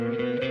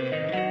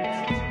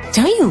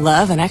Don't you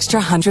love an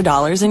extra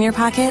 $100 in your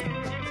pocket?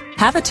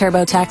 Have a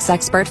TurboTax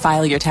expert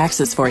file your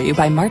taxes for you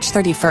by March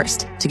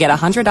 31st to get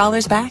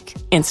 $100 back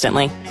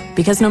instantly.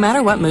 Because no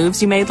matter what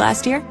moves you made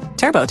last year,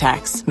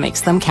 TurboTax makes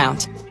them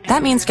count.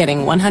 That means getting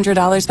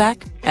 $100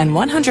 back and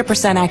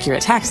 100%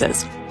 accurate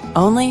taxes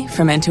only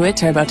from Intuit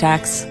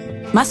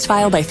TurboTax. Must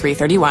file by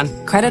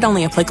 3/31. Credit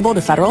only applicable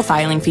to federal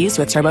filing fees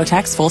with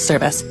TurboTax full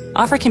service.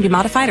 Offer can be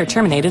modified or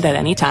terminated at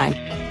any time.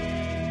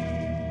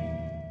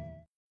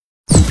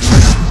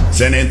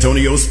 San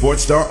Antonio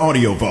Sports Star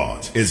Audio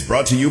Vault is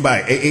brought to you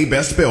by AA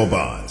Best Bail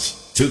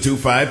Bonds,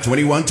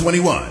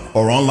 225-2121,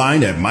 or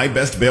online at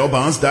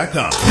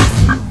mybestbailbonds.com.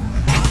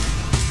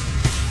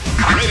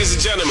 Ladies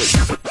and gentlemen,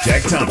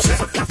 Jack Thompson,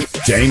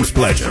 James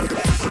Pledger,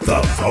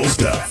 The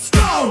Post Up.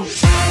 Go!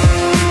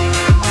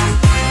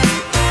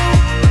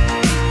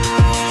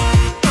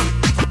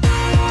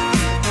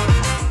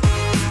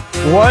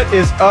 What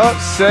is up,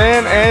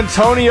 San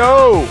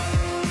Antonio?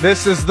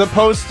 This is The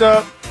Post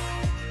Up.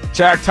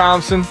 Jack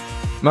Thompson,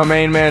 my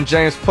main man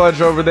James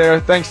Pledger over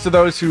there. Thanks to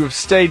those who have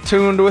stayed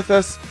tuned with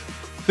us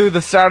through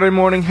the Saturday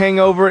morning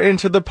hangover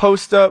into The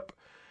Post Up.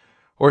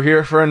 We're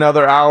here for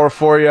another hour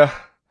for you,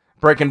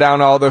 breaking down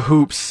all the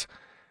hoops,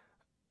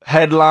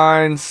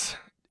 headlines,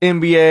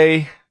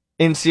 NBA,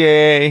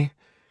 NCAA,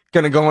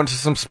 gonna go into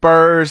some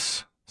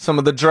Spurs, some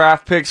of the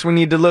draft picks we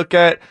need to look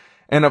at,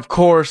 and of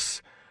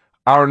course,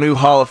 our new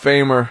Hall of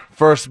Famer,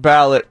 first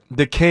ballot,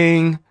 the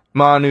King,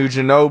 Manu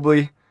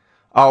Ginobili.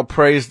 All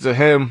praise to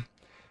him.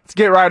 Let's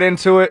get right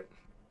into it.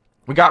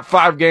 We got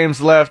 5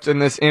 games left in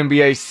this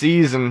NBA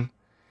season.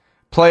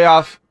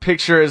 Playoff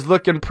picture is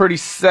looking pretty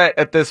set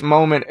at this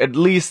moment, at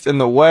least in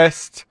the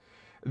West.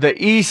 The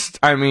East,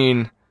 I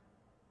mean,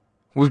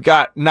 we've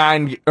got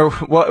 9, or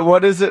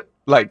what is it?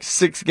 Like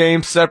 6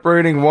 games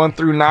separating 1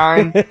 through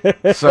 9.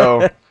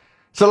 So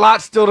it's a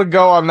lot still to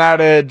go on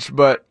that edge,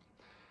 but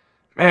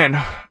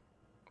man,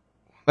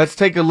 let's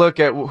take a look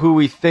at who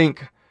we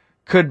think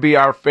could be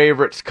our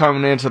favorites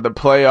coming into the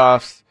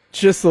playoffs.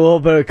 Just a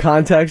little bit of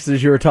context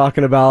as you were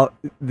talking about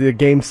the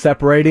games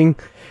separating.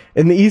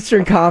 In the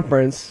Eastern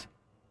Conference,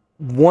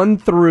 1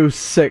 through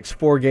 6,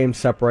 4 games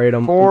separate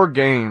them. 4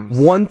 games.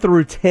 1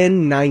 through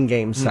 10, 9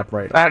 games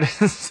separate them.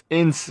 That is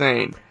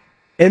insane.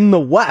 In the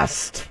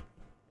West,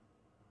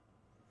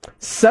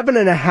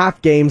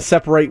 7.5 games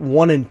separate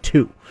 1 and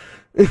 2.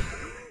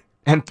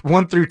 And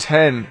 1 through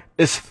 10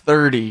 is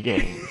 30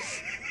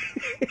 games.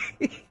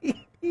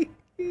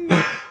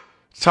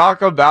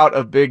 Talk about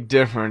a big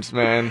difference,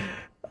 man.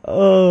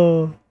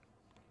 Oh.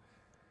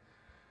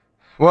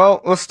 Well,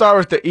 let's start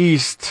with the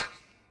East.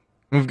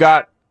 We've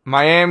got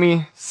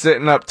Miami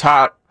sitting up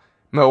top,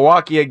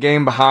 Milwaukee a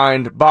game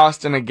behind,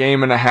 Boston a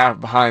game and a half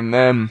behind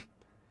them.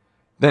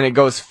 Then it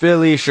goes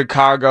Philly,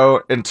 Chicago,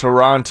 and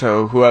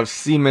Toronto, who have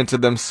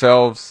cemented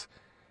themselves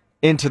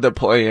into the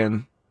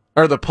play-in,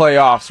 or the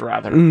playoffs,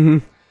 rather.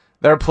 Mm-hmm.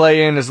 Their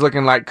play-in is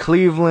looking like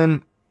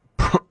Cleveland,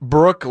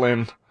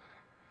 Brooklyn,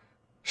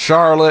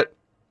 Charlotte,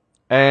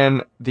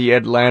 and the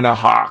Atlanta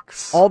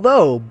Hawks.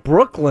 Although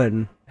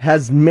Brooklyn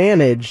has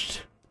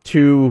managed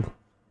to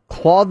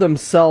claw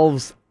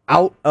themselves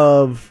out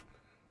of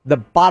the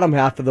bottom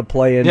half of the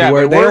play-in,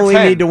 where they only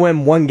need to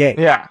win 1 game.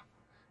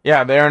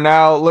 Yeah, they are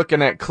now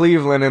looking at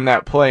Cleveland in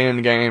that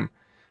play-in game.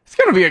 It's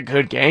going to be a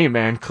good game,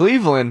 man.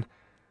 Cleveland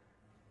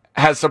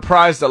has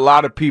surprised a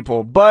lot of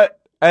people,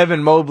 but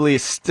Evan Mobley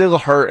is still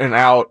hurting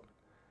out,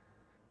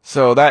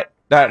 so that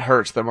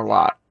hurts them a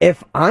lot.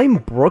 If I'm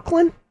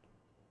Brooklyn,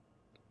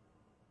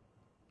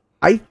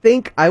 I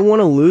think I want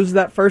to lose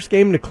that first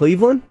game to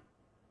Cleveland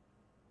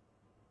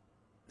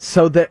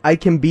so that I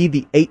can be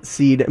the 8th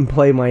seed and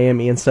play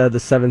Miami instead of the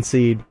 7th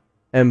seed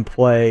and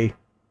play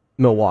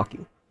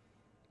Milwaukee.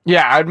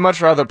 Yeah, I'd much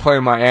rather play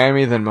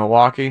Miami than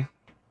Milwaukee.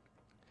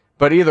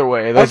 But either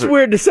way, that's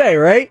weird to say,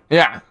 right?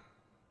 Yeah.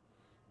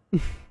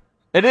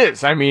 It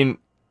is. I mean,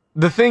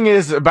 the thing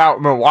is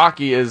about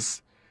Milwaukee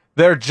is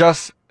they're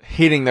just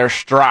hitting their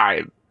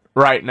stride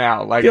right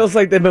now. Like, feels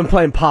like they've been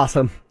playing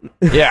possum.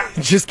 Yeah.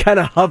 Just kind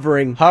of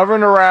hovering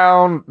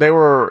around. They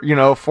were,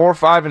 4,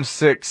 5, and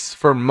 6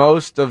 for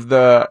most of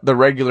the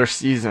regular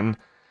season.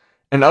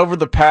 And over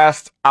the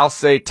past, I'll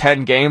say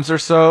 10 games or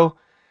so,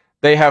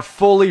 they have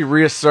fully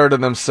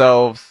reasserted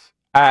themselves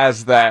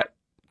as that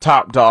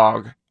top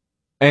dog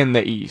in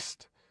the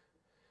East.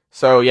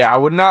 So, yeah, I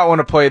would not want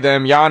to play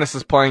them. Giannis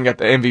is playing at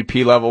the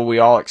MVP level we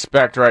all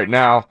expect right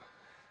now.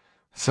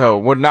 So,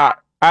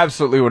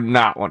 absolutely would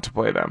not want to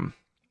play them.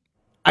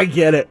 I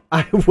get it.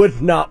 I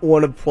would not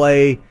want to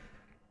play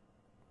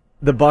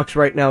the Bucks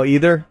right now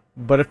either.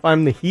 But if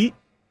I'm the Heat,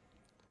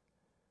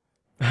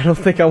 I don't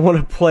think I want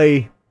to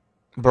play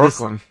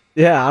Brooklyn.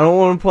 I don't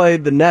want to play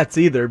the Nets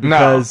either,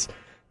 because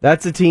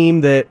that's a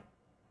team that,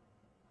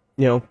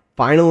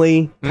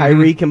 finally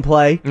Kyrie can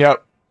play.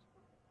 Yep.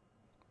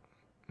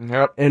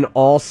 In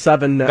all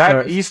 7.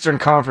 That Eastern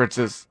Conference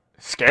is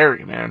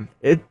scary, man.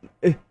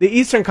 The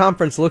Eastern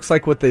Conference looks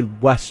like what the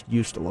West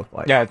used to look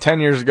like. Yeah,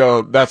 10 years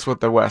ago, that's what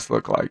the West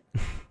looked like.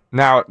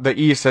 Now, the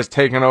East has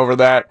taken over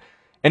that.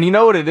 And you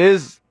know what it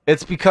is?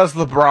 It's because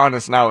LeBron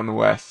is now in the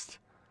West.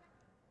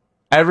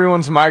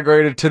 everyone's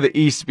migrated to the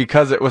East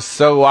because it was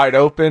so wide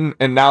open,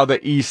 and now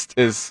the East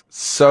is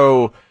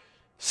so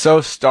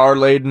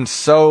star-laden,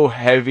 so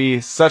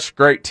heavy, such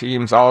great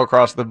teams all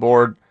across the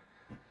board.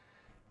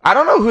 I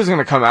don't know who's going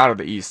to come out of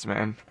the East,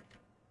 man.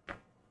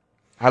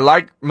 I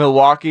like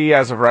Milwaukee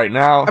as of right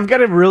now. I've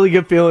got a really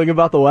good feeling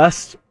about the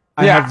West.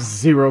 I have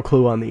zero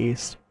clue on the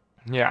East.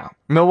 Yeah.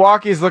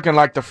 Milwaukee's looking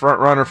like the front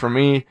runner for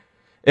me.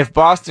 If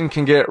Boston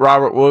can get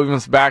Robert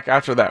Williams back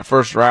after that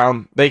first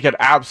round, they could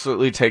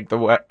absolutely take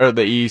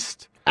the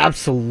East.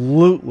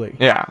 Absolutely.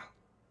 Yeah.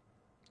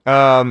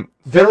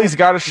 Philly's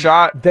got a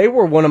shot. They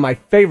were one of my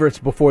favorites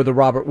before the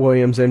Robert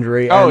Williams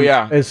injury. Oh,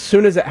 yeah. As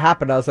soon as it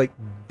happened, I was like,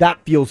 that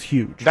feels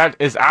huge. That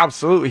is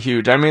absolutely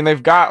huge. I mean,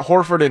 they've got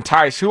Horford and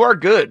Tice, who are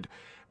good,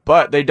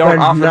 but they don't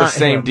offer the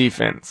same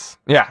defense.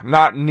 Yeah,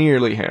 not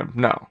nearly him,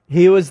 no.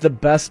 He was the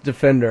best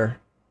defender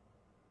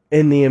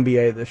in the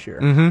NBA this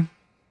year. Mm-hmm.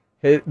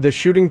 The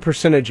shooting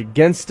percentage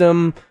against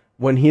him,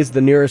 when he's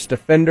the nearest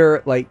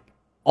defender, like,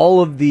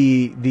 all of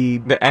the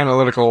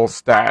analytical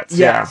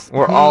stats,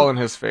 were all in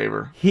his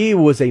favor. He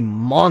was a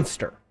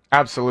monster.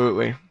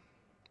 Absolutely.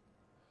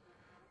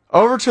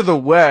 Over to the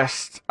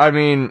West, I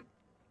mean,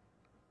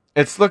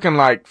 it's looking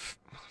like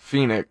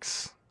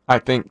Phoenix, I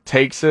think,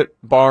 takes it,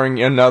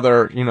 barring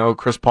another,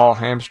 Chris Paul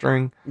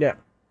hamstring. Yeah.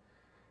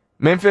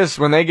 Memphis,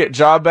 when they get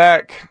Ja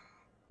back,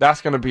 that's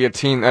going to be a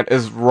team that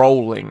is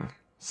rolling.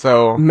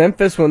 So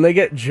Memphis, when they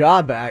get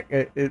Ja back,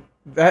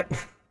 that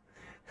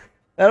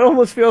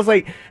almost feels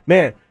like,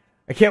 man,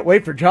 I can't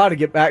wait for Ja to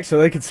get back so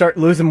they can start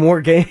losing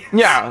more games.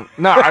 Yeah,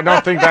 no, I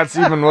don't think that's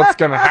even what's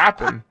going to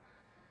happen.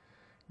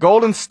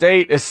 Golden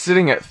State is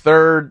sitting at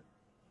third,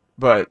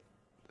 but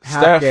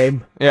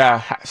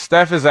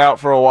Steph is out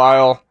for a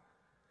while,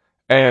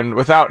 and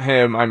without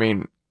him, I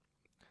mean,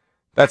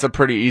 that's a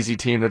pretty easy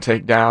team to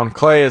take down.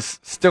 Klay is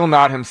still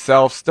not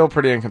himself, still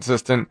pretty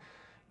inconsistent.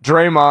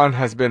 Draymond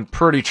has been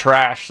pretty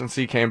trash since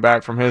he came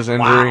back from his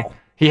injury. Wow.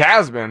 He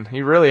has been.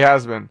 He really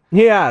has been.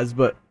 He has,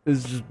 but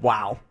it's just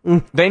wow.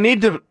 They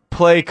need to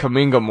play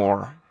Kuminga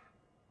more.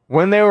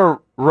 When they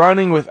were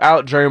running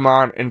without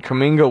Draymond and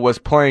Kuminga was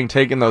playing,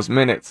 taking those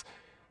minutes,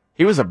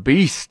 he was a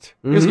beast.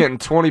 He was getting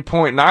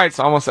 20-point nights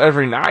almost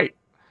every night.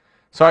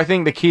 So I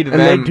think the key to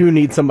them... And they do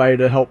need somebody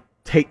to help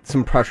take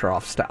some pressure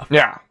off stuff.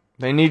 Yeah.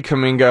 They need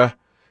Kuminga.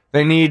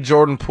 They need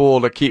Jordan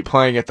Poole to keep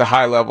playing at the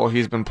high level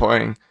he's been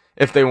playing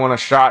if they want a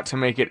shot to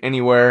make it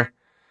anywhere.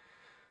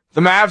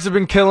 The Mavs have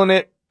been killing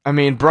it. I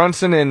mean,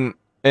 Brunson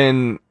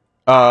and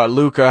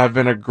Luka have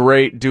been a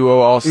great duo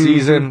all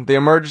season. The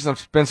emergence of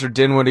Spencer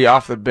Dinwiddie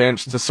off the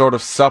bench to sort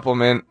of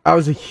supplement. That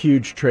was a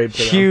huge trade for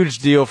them. Huge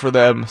deal for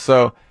them.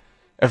 So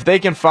if they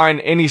can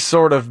find any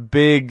sort of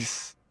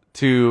bigs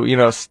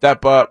to,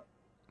 step up,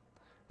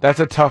 that's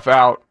a tough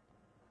out.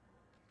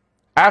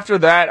 After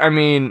that, I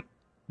mean,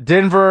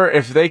 Denver,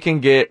 if they can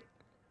get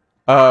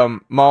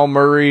Mal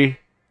Murray,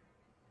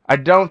 I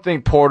don't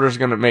think Porter's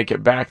going to make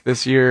it back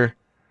this year.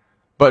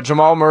 But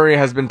Jamal Murray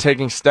has been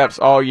taking steps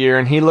all year,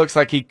 and he looks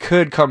like he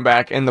could come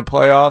back in the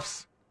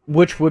playoffs.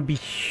 Which would be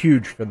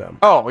huge for them.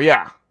 Oh,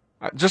 yeah.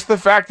 Just the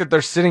fact that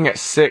they're sitting at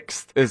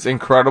 6th is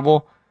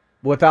incredible.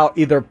 Without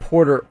either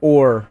Porter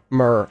or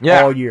Murray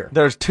all year.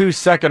 There's 2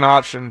 second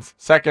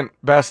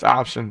best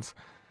options.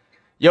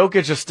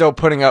 Jokic is still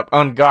putting up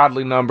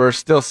ungodly numbers,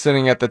 still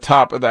sitting at the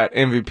top of that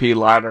MVP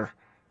ladder.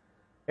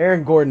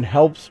 Aaron Gordon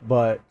helps,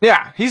 but...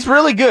 Yeah, he's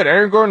really good.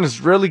 Aaron Gordon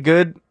is really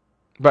good,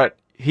 but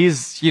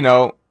he's, he's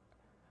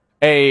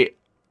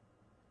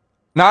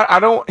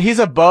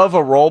above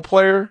a role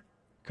player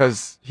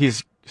because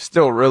he's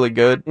still really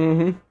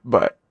good,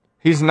 but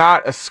he's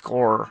not a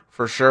scorer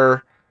for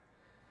sure.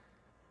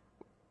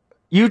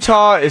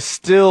 Utah is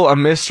still a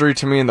mystery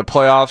to me in the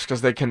playoffs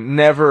because they can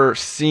never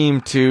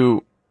seem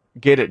to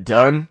get it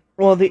done.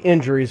 Well, the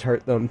injuries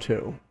hurt them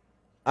too.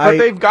 But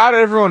they've got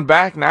everyone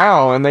back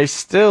now, and they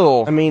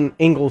still... I mean,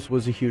 Ingles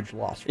was a huge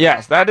loss.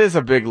 Yes, that is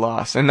a big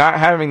loss, and not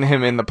having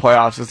him in the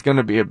playoffs is going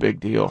to be a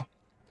big deal.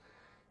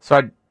 So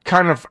I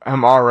kind of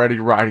am already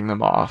writing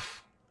them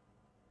off.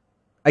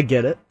 I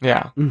get it.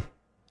 Yeah.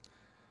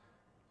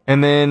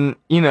 And then,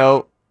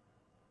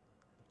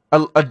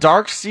 a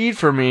dark seed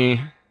for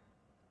me,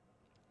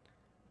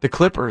 the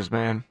Clippers,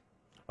 man.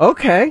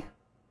 Okay.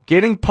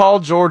 Getting Paul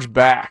George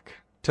back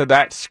to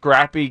that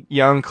scrappy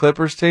young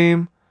Clippers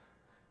team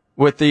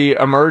with the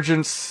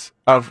emergence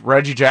of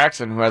Reggie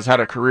Jackson, who has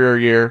had a career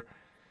year.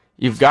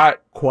 You've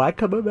got... Kawhi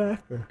coming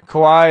back?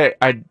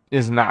 Kawhi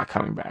is not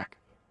coming back.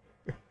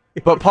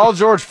 But Paul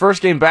George,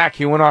 first game back,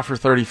 he went off for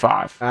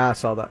 35. I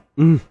saw that.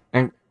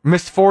 And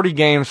missed 40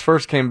 games,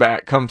 first came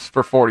back, comes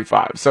for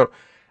 45. So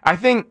I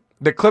think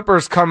the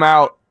Clippers come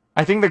out,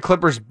 I think the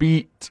Clippers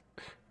beat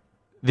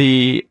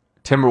the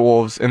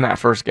Timberwolves in that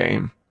first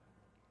game.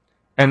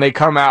 And they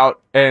come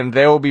out and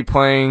they will be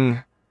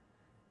playing,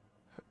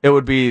 it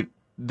would be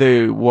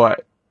the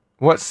what?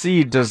 What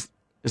seed is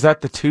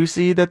that the 2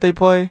 seed that they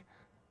play?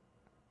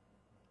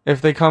 If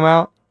they come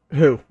out?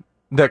 Who?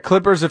 The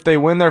Clippers, if they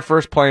win their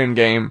first playing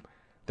game,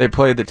 they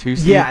play the 2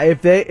 seed. Yeah,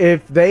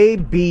 if they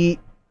beat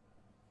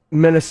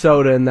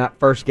Minnesota in that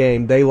first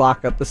game, they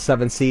lock up the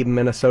 7th seed, and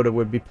Minnesota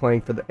would be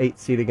playing for the 8th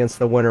seed against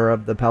the winner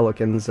of the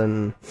Pelicans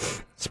and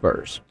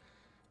Spurs.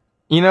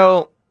 You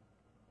know,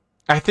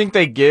 I think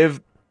they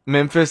give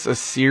Memphis a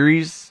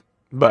series,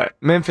 but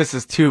Memphis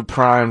is too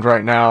primed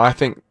right now. I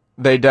think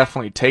they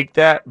definitely take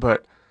that,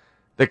 but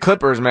the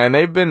Clippers,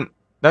 man,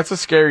 that's a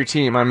scary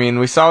team. I mean,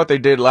 we saw what they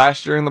did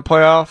last year in the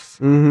playoffs.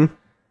 Mm-hmm.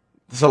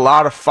 There's a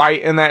lot of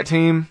fight in that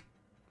team.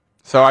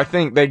 So I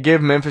think they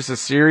give Memphis a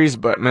series,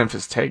 but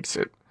Memphis takes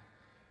it.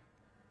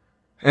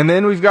 And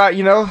then we've got,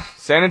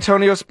 San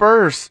Antonio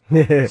Spurs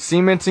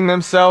cementing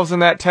themselves in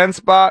that 10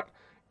 spot.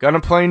 Gonna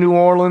play New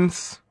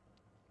Orleans.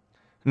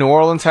 New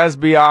Orleans has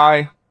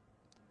B.I.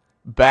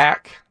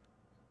 back.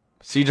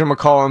 CJ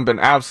McCollum been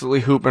absolutely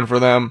hooping for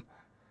them.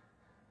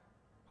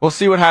 We'll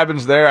see what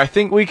happens there. I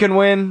think we can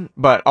win,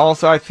 but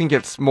also I think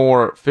it's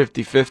more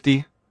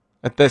 50-50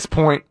 at this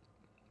point.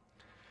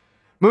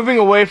 Moving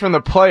away from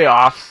the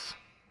playoffs.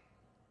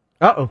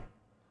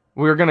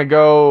 We're going to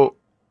go,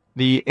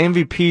 the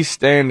MVP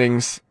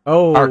standings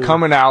are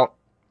coming out.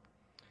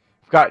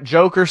 We've got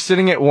Joker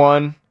sitting at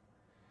 1.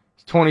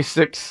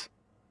 26,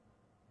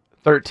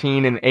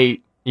 13, and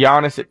 8.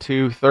 Giannis at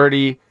 2,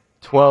 30,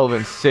 12,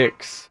 and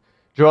 6.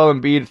 Joel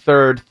Embiid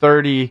third,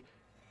 30,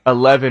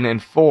 11,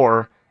 and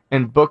 4.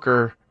 And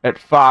Booker at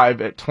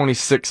 5 at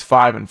 26,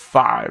 5, and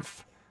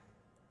 5.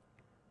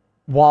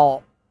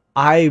 While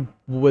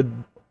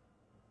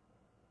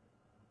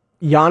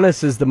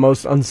Giannis is the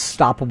most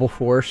unstoppable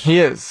force. He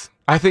is.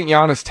 I think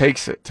Giannis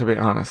takes it, to be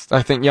honest.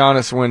 I think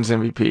Giannis wins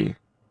MVP.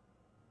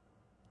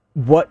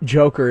 What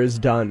Joker has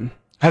done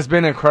has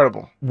been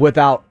incredible.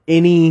 Without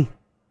any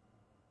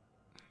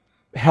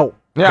help,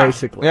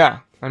 basically. Yeah.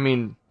 I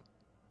mean,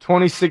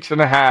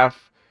 26.5,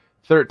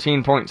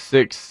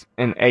 13.6,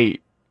 and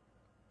 8.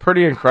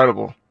 Pretty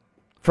incredible.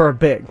 For a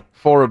big,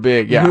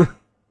 yeah.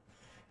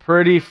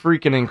 Pretty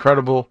freaking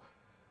incredible.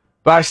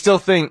 But I still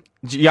think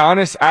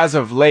Giannis, as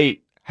of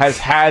late, has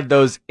had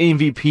those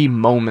MVP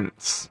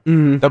moments.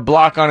 Mm-hmm. The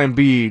block on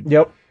Embiid.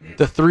 Yep.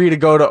 The 3 to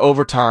go to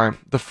overtime.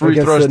 The free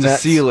throws to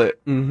seal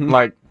it. Mm-hmm.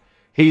 Like,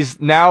 he's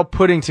now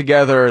putting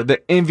together the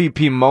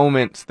MVP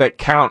moments that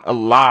count a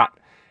lot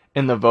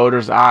in the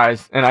voters'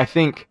 eyes. And I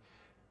think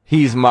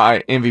he's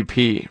my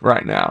MVP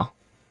right now.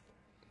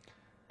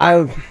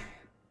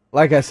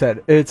 Like I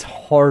said, it's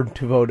hard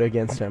to vote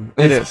against him.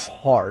 It's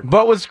hard.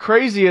 But what's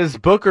crazy is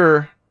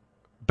Booker,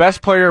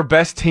 best player,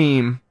 best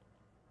team,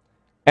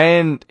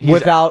 and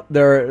without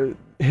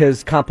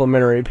his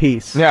complimentary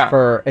piece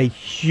for a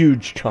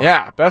huge chunk.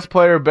 Yeah, best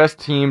player, best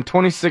team,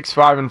 26,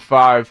 5, and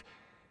 5.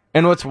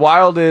 And what's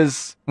wild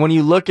is when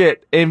you look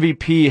at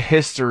MVP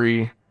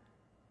history,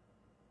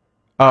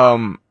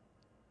 there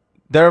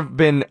have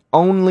been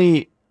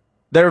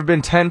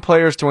 10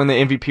 players to win the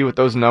MVP with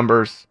those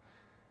numbers.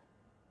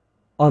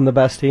 On the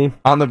best team?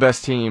 On the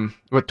best team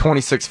with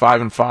 26,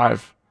 5, and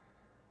 5.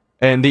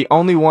 And the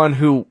only one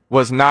who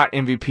was not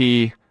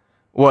MVP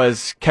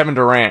was Kevin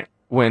Durant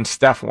when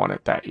Steph won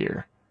it that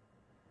year.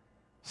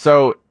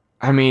 So,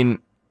 I mean,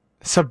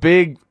 it's a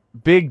big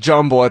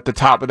jumble at the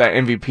top of that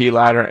MVP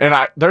ladder.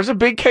 And there's a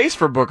big case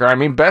for Booker. I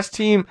mean, best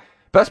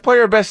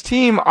player, best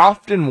team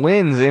often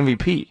wins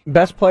MVP.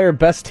 Best player,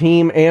 best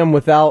team, and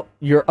without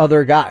your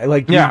other guy.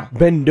 Like, you've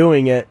been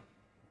doing it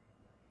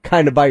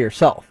kind of by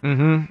yourself.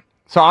 Mm-hmm.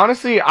 So,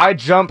 honestly, I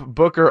jump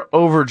Booker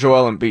over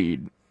Joel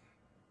Embiid.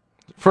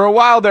 For a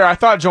while there, I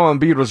thought Joel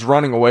Embiid was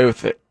running away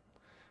with it.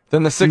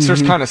 Then the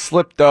Sixers kind of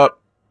slipped up.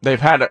 They've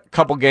had a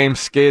couple game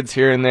skids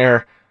here and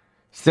there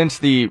since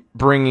the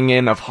bringing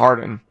in of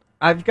Harden.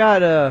 I've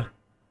got a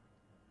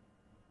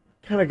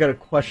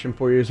question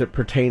for you as it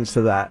pertains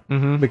to that.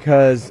 Mm-hmm.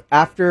 Because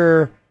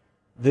after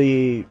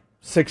the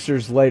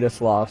Sixers' latest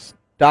loss,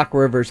 Doc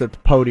Rivers at the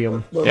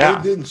podium. Well,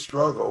 they didn't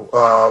struggle.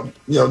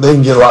 They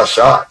didn't get a lot of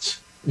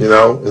shots,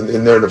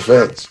 in their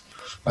defense.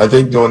 I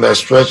think during that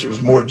stretch, it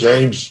was more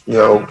James,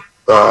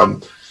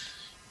 than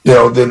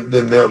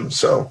them.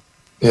 So,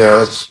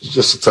 it's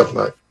just a tough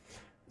night.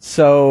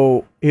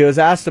 So he was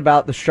asked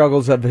about the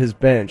struggles of his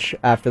bench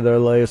after their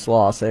latest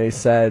loss, and he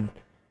said,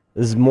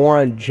 "This is more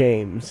on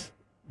James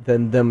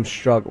than them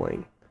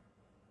struggling."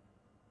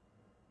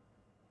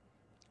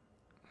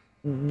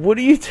 What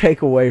do you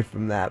take away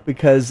from that?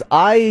 Because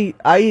I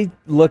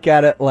look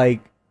at it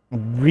like,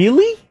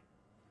 really?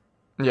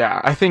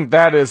 Yeah, I think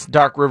that is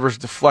Doc Rivers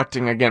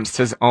deflecting against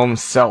his own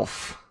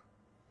self,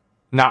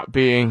 not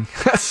being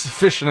a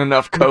sufficient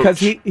enough coach. Because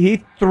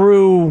he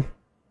threw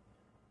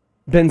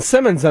Ben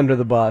Simmons under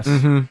the bus.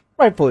 Mm-hmm.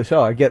 Rightfully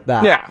so, I get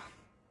that. Yeah.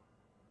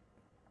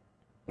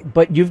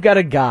 But you've got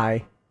a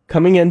guy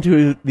coming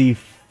into the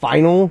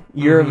final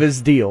year of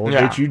his deal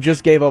that you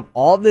just gave up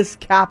all this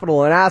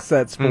capital and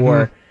assets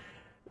for,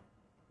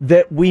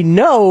 that we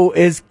know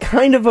is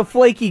kind of a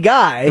flaky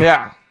guy.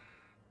 Yeah.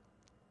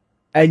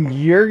 And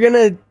you're going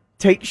to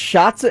take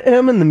shots at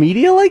him in the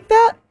media like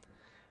that?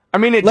 I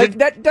mean,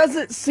 that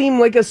doesn't seem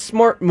like a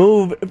smart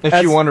move.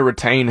 If you want to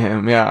retain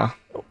him, yeah.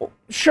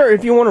 Sure,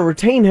 if you want to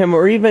retain him,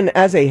 or even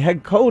as a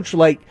head coach,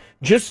 like,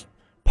 just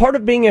part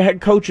of being a head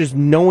coach is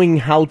knowing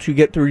how to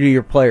get through to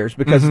your players,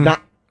 because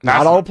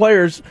Not all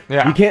players.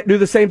 Yeah. You can't do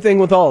the same thing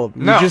with all of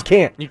them. No, you just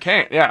can't. You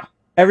can't, yeah.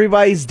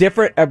 Everybody's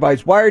different.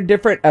 Everybody's wired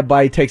different.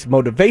 Everybody takes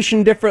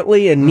motivation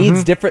differently and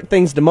needs different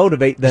things to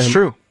motivate them. It's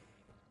true.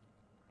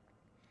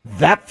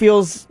 That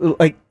feels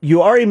like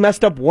you already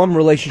messed up one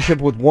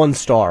relationship with one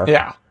star.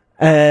 Yeah.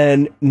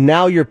 And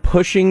now you're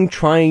pushing,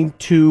 trying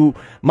to...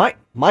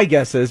 My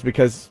guess is,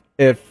 because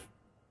if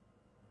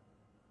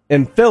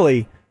in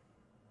Philly,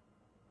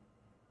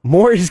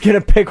 Morey's going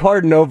to pick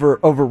Harden over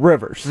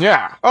Rivers.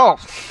 Yeah. Oh,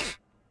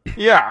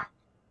 yeah.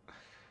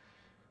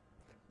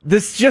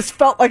 This just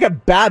felt like a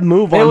bad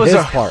move on his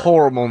part. It was a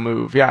horrible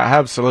move. Yeah,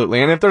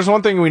 absolutely. And if there's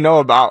one thing we know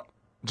about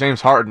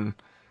James Harden,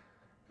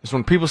 is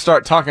when people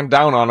start talking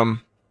down on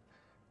him,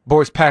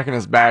 boy's packing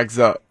his bags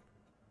up.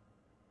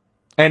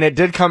 And it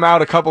did come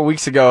out a couple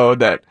weeks ago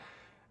that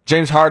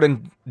James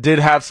Harden did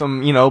have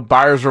some,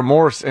 buyer's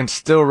remorse and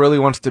still really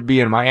wants to be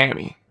in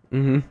Miami.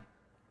 Mm-hmm.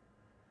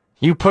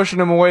 You pushing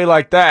him away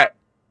like that,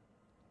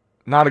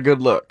 not a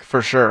good look,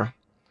 for sure.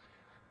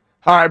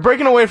 All right,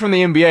 breaking away from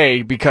the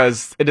NBA,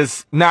 because it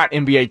is not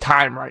NBA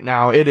time right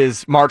now. It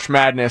is March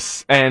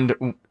Madness,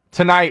 and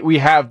tonight we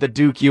have the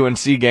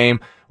Duke-UNC game.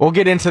 We'll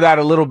get into that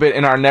a little bit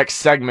in our next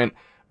segment,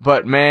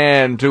 but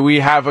man, do we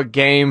have a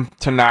game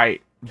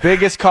tonight.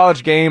 Biggest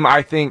college game,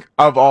 I think,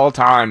 of all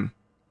time.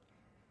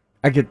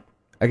 I could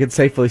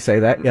safely say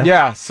that, yeah.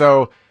 Yeah,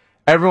 so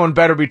everyone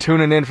better be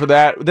tuning in for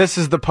that. This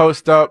is the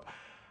Post Up.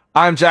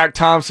 I'm Jack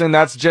Thompson.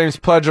 That's James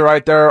Pledger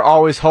right there,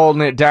 always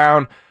holding it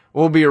down.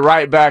 We'll be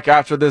right back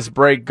after this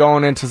break,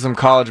 going into some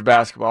college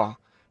basketball.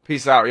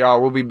 Peace out, y'all.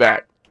 We'll be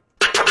back.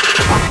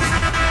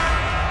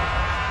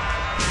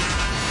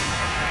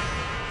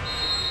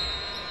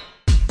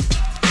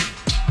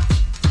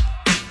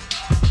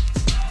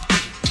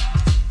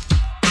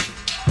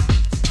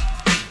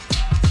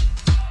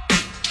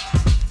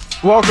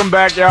 Welcome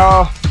back,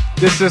 y'all.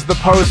 This is the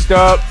Post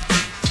Up.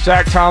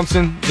 Jack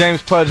Thompson,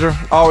 James Pledger,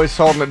 always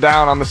holding it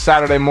down on the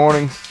Saturday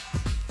mornings.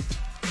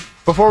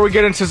 Before we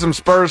get into some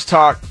Spurs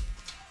talk,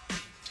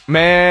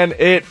 man,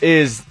 it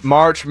is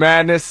March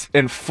Madness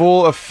in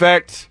full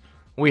effect.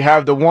 We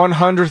have the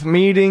 100th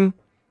meeting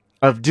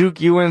of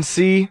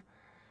Duke-UNC.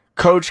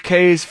 Coach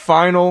K's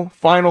Final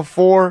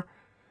Four.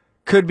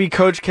 Could be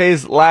Coach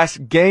K's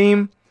last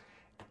game.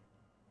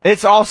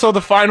 It's also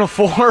the Final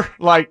Four.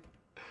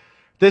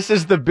 This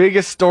is the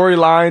biggest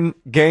storyline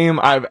game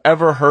I've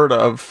ever heard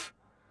of.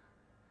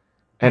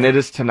 And it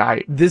is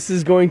tonight. This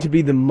is going to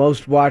be the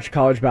most watched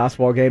college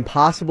basketball game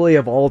possibly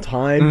of all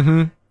time.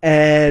 Mm-hmm.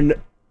 And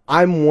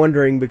I'm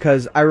wondering,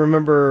 because I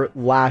remember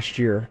last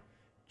year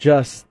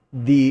just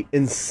the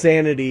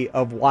insanity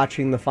of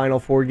watching the Final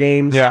Four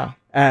games. Yeah.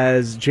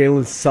 As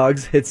Jalen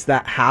Suggs hits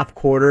that half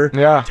quarter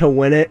to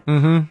win it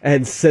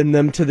and send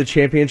them to the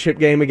championship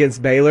game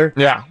against Baylor.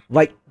 Yeah.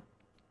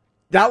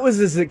 That was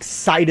as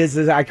excited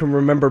as I can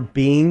remember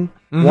being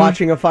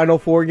watching a Final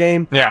Four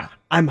game. Yeah.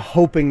 I'm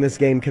hoping this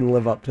game can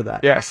live up to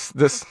that. Yes,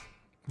 this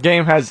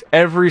game has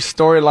every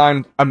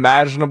storyline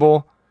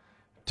imaginable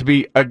to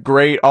be a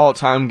great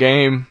all-time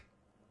game.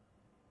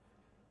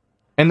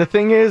 And the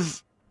thing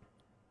is,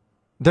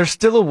 there's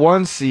still a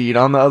 1 seed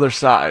on the other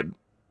side.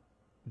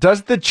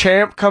 Does the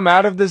champ come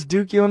out of this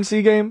Duke-UNC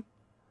game?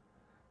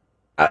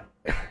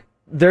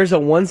 There's a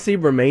 1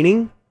 seed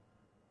remaining,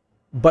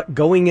 but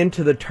going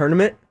into the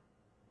tournament,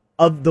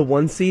 of the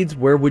 1 seeds,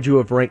 where would you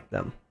have ranked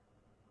them?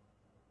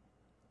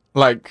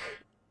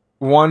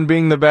 1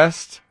 being the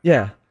best?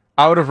 Yeah.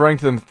 I would have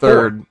ranked them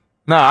 3rd. 4.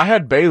 No, I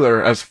had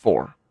Baylor as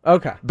 4.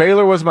 Okay.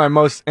 Baylor was my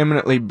most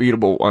eminently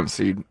beatable 1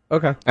 seed.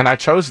 Okay. And I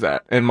chose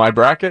that in my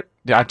bracket.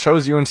 Yeah, I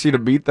chose UNC to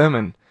beat them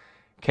and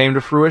came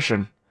to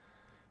fruition.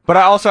 But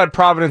I also had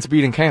Providence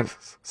beating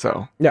Kansas.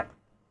 So yeah.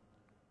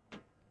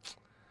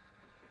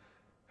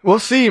 We'll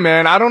see,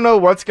 man. I don't know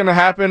what's going to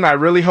happen. I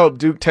really hope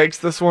Duke takes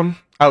this one.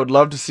 I would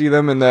love to see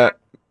them in that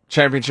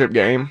championship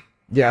game.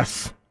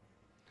 Yes.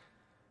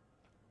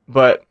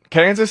 But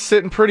Kansas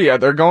sitting pretty.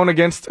 They're going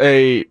against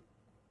a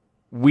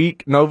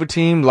weak Nova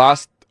team,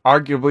 lost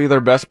arguably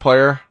their best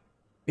player.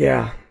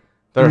 Yeah.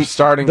 Their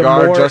starting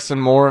guard, Justin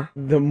Moore.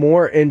 The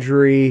Moore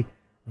injury,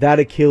 that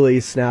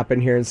Achilles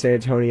snapping here in San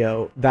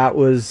Antonio, that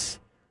was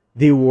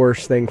the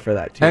worst thing for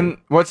that team. And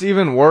what's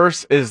even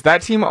worse is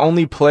that team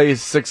only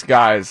plays 6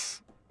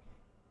 guys.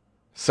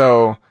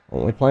 So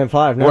only playing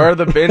 5 now. Where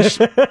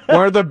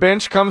the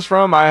bench comes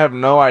from, I have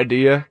no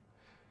idea.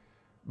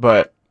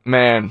 But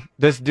man,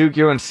 this Duke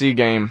UNC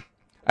game,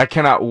 I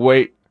cannot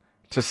wait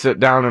to sit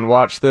down and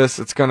watch this.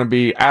 It's going to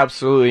be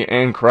absolutely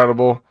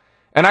incredible.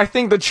 And I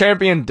think the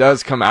champion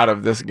does come out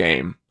of this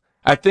game.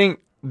 I think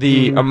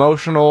the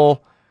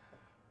emotional...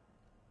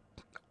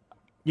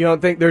 You don't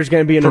think there's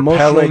going to be an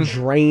emotional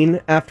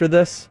drain after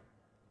this?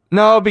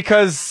 No,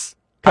 because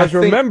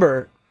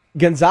remember,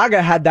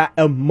 Gonzaga had that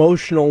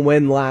emotional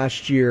win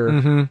last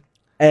year.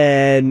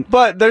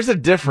 But there's a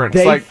difference.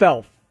 They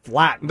fell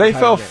flat. They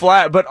fell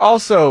flat, but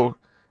also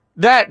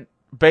that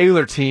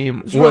Baylor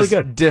team was really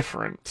good.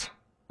 Different.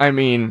 I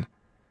mean...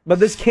 But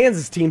this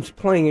Kansas team's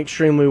playing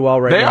extremely well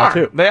right now,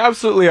 too. They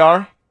absolutely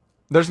are.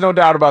 there's no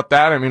doubt about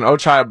that. I mean,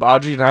 Ochai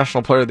Agbaji,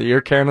 National Player of the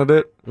Year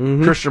candidate.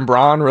 Mm-hmm. Christian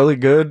Braun, really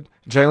good.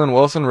 Jalen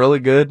Wilson, really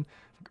good.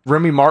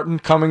 Remy Martin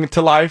coming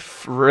to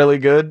life, really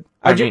good.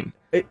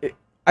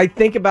 I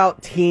think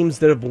about teams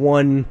that have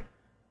won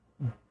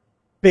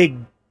big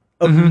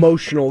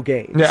emotional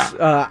games.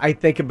 Yeah. I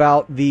think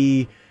about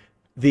the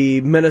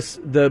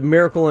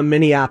Miracle in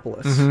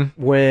Minneapolis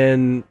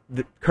when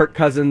Kirk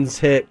Cousins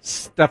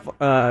hit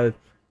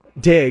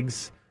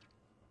Diggs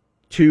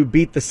to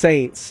beat the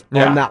Saints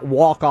on that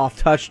walk-off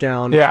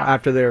touchdown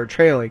after they were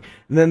trailing.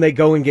 And then they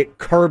go and get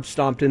curb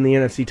stomped in the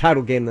NFC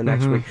title game the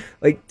next week.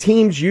 Like,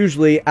 teams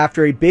usually,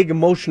 after a big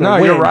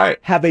emotional win,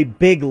 have a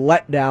big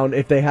letdown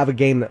if they have a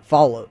game that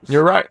follows.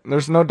 You're right.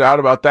 There's no doubt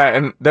about that.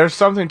 And there's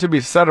something to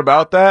be said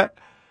about that.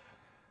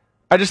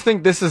 I just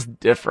think this is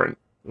different.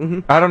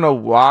 I don't know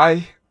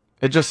why.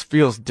 It just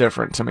feels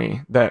different to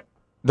me that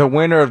the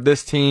winner of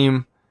this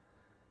team,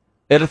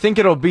 I think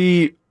it'll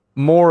be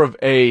more of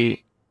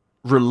a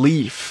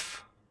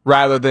relief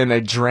rather than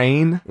a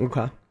drain.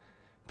 Okay.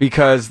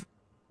 Because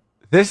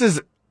this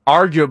is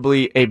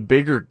arguably a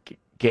bigger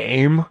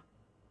game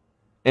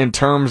in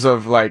terms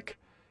of like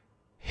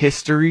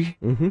history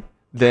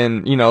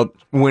than,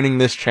 winning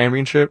this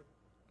championship.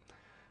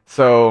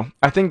 So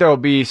I think there will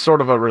be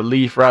sort of a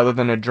relief rather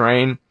than a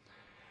drain.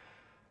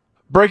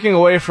 Breaking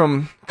away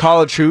from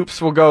college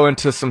hoops, we'll go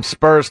into some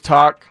Spurs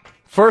talk.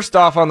 First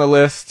off on the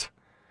list,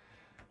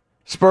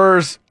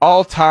 Spurs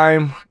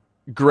all-time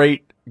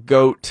great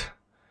GOAT,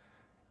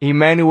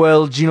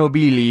 Emmanuel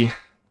Ginobili,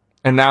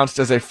 announced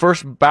as a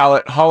first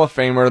ballot Hall of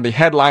Famer, the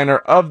headliner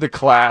of the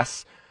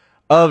class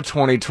of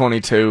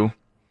 2022.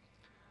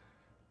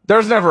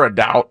 There's never a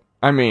doubt.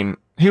 I mean,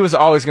 he was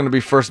always going to be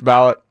first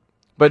ballot,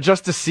 but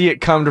just to see it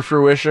come to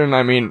fruition,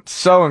 I mean,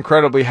 so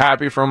incredibly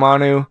happy for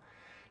Manu,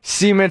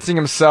 cementing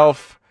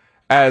himself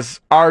as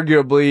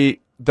arguably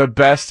the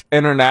best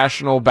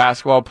international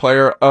basketball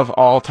player of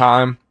all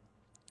time.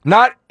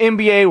 Not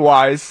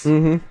NBA-wise,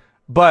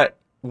 but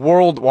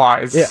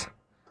world-wise. Yeah.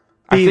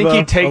 I think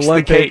he takes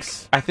Olympics.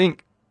 the cake. I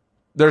think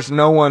there's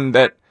no one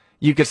that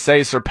you could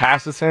say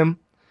surpasses him.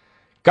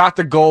 Got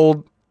the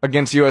gold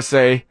against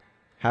USA.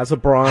 Has a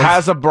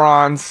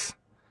bronze.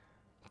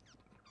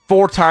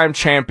 4-time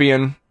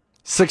champion.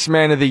 6th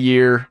man of the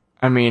year.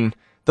 I mean,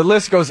 the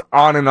list goes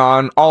on and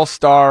on.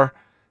 All-star.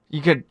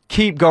 You could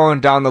keep going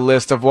down the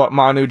list of what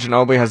Manu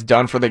Ginobili has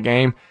done for the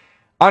game.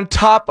 On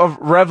top of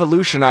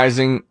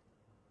revolutionizing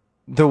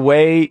the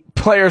way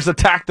players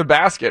attack the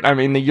basket. I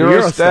mean, the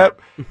Euro step.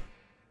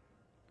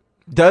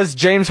 Does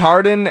James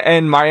Harden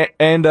and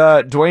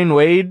Dwayne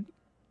Wade,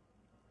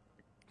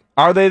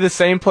 are they the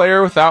same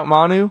player without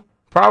Manu?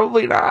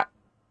 Probably not.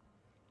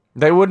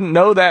 They wouldn't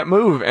know that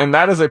move, and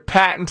that is a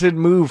patented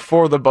move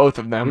for the both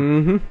of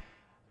them.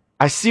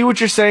 I see what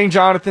you're saying,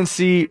 Jonathan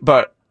C.,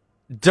 but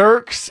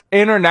Dirk's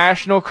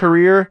international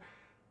career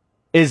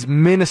is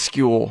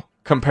minuscule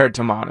compared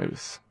to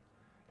Manu's.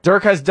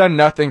 Dirk has done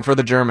nothing for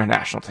the German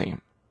national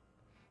team.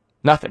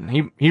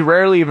 Nothing. He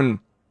rarely even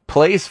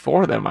plays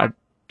for them.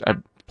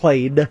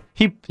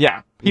 He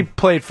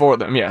played for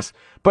them, yes.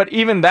 But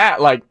even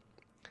that, like,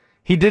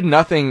 he did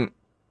nothing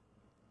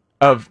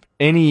of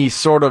any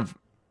sort of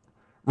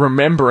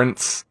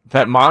remembrance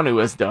that Manu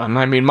has done.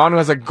 I mean, Manu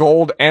has a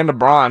gold and a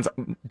bronze.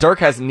 Dirk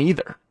has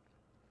neither.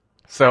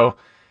 So,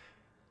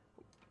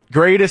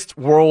 greatest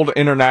world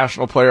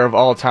international player of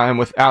all time,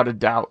 without a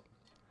doubt.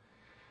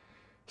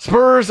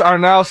 Spurs are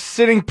now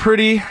sitting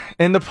pretty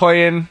in the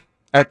play-in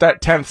at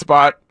that 10th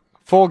spot.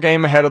 Full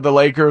game ahead of the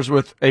Lakers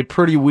with a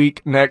pretty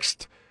weak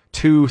next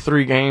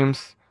 2-3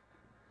 games.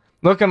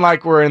 Looking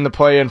like we're in the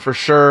play-in for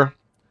sure.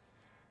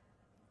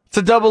 It's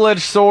a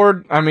double-edged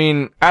sword. I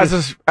mean,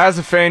 as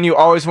a fan, you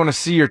always want to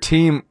see your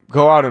team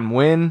go out and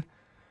win.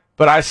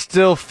 But I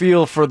still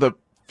feel for the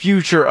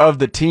future of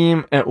the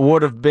team, it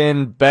would have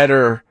been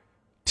better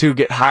to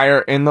get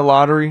higher in the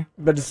lottery.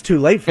 But it's too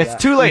late for that.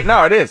 It's too late.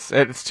 No, it is.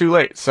 It's too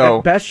late. So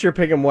at best, you're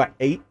picking,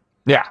 8?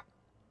 Yeah.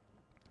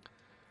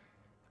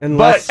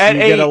 Unless you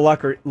get a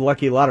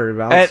lucky lottery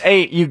bounce. At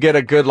 8, you get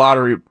a good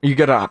lottery. You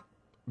get a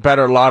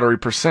better lottery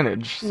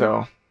percentage.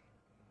 So,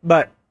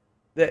 but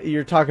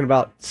you're talking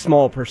about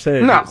small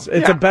percentages. No,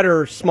 it's a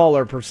better,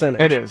 smaller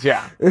percentage. It is,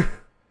 yeah.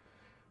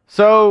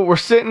 So we're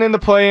sitting in the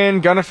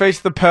play-in, gonna face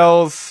the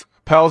Pels.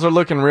 Pels are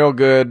looking real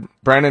good.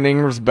 Brandon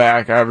Ingram's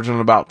back, averaging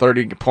about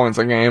 30 points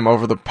a game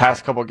over the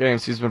past couple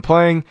games he's been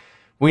playing.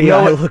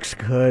 It looks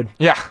good.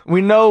 Yeah,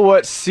 we know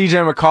what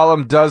CJ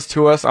McCollum does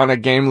to us on a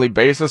gamely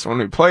basis when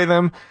we play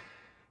them.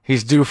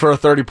 He's due for a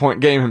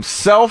 30-point game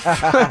himself.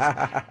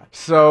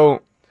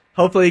 So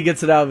hopefully he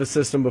gets it out of his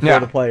system before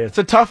the play. It's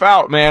a tough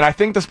out, man. I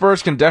think the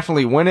Spurs can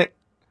definitely win it,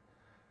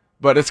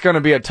 but it's going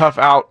to be a tough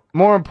out.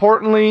 More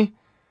importantly,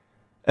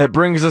 it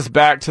brings us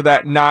back to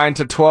that 9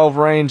 to 12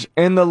 range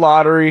in the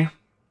lottery.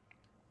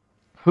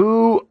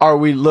 Who are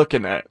we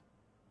looking at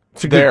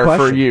there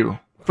for you?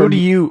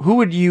 Who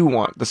would you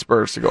want the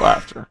Spurs to go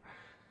after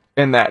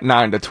in that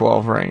 9 to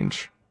 12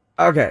 range?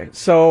 Okay,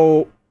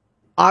 so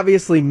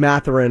obviously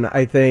Mathurin,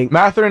 I think.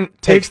 Mathurin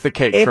takes the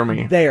cake for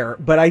me.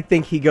 But I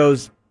think he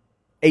goes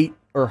 8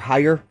 or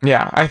higher.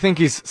 Yeah, I think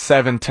he's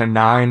 7 to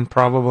 9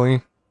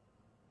 probably.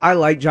 I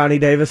like Johnny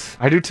Davis.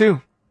 I do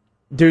too.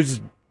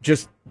 Dude's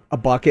just a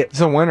bucket.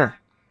 He's a winner.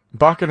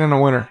 Bucket and a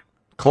winner.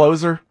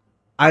 Closer.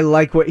 I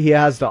like what he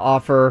has to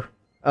offer.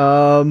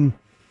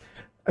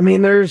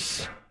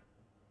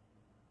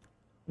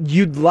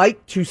 You'd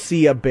like to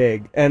see a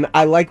big, and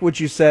I like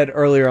what you said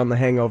earlier on The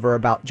Hangover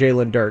about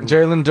Jalen Durden.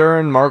 Jalen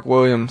Durden, Mark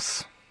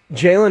Williams.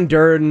 Jalen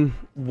Durden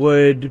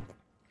would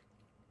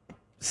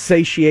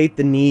satiate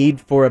the need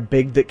for a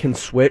big that can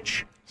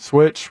switch.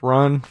 Switch,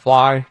 run,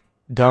 fly,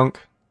 dunk.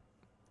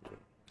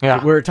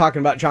 Yeah. We were talking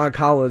about John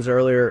Collins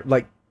earlier.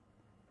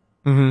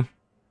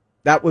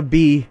 That would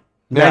be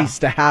nice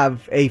to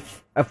have a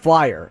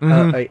flyer,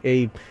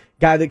 a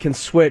guy that can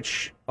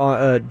switch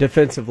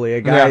defensively,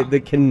 a guy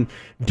that can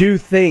do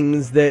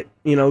things that,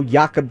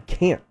 Jakob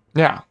can't.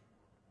 Yeah.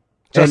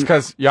 Just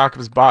because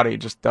Jakob's body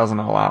just doesn't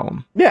allow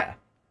him. Yeah.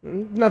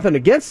 Nothing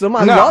against him.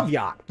 I love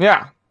Jakob.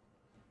 Yeah.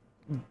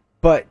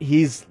 But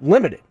he's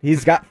limited.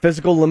 He's got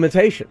physical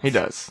limitations. He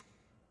does.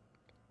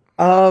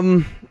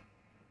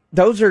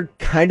 Those are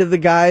kind of the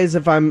guys,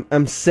 if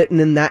I'm sitting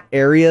in that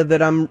area,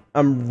 that I'm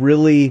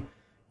really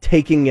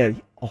taking a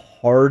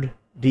hard,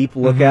 deep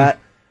look at.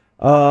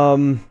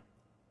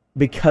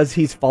 Because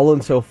he's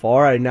fallen so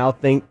far, I now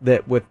think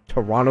that with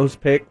Toronto's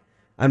pick,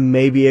 I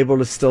may be able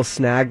to still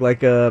snag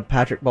like a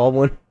Patrick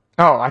Baldwin.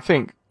 Oh, I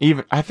think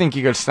you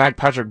could snag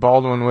Patrick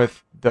Baldwin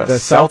with the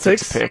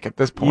Celtics pick at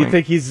this point. You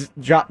think he's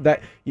dropped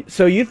that?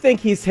 So you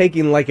think he's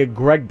taking like a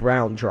Greg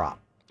Brown drop?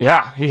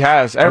 Yeah, he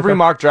has. Every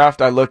mock draft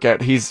I look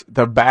at, he's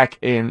the back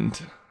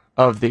end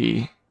of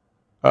the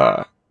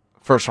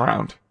first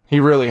round. He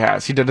really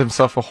has. He did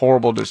himself a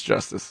horrible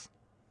disjustice.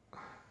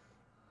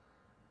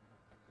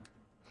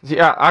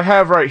 Yeah, I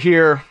have right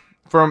here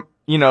from,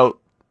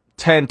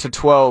 10 to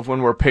 12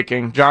 when we're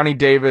picking Johnny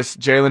Davis,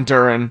 Jalen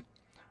Durden,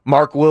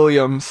 Mark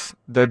Williams,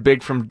 the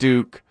big from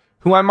Duke,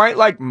 who I might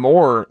like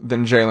more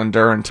than Jalen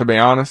Durden, to be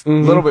honest. A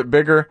little bit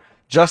bigger,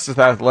 just as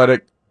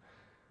athletic.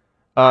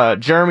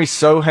 Jeremy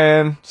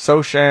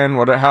Sochan,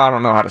 whatever, I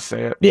don't know how to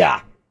say it. Yeah,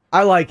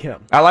 I like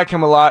him. I like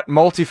him a lot.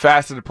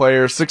 Multifaceted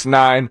player,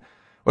 6'9",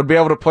 would be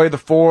able to play the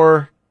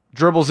 4,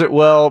 dribbles it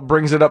well,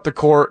 brings it up the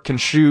court, can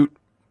shoot.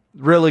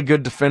 Really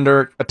good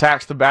defender,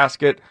 attacks the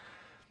basket.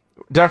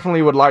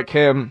 Definitely would like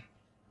him.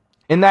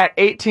 In that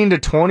 18 to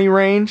 20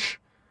 range,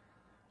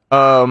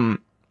 Tari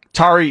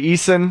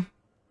Eason,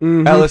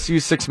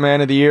 LSU Sixth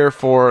Man of the Year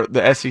for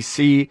the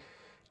SEC.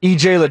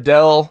 EJ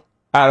Liddell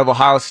out of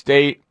Ohio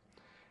State.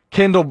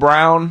 Kendall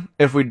Brown,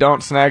 if we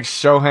don't snag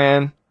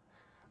Sochan.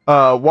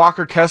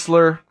 Walker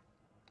Kessler.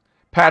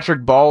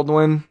 Patrick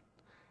Baldwin.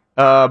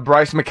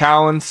 Bryce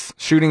McCallens,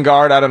 shooting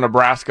guard out of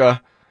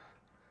Nebraska.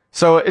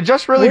 So it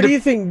just really... Where do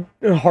you think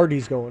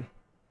Hardy's going?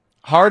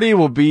 Hardy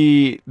will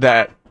be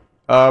that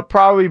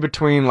probably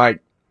between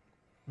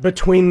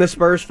the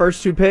Spurs'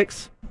 first 2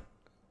 picks?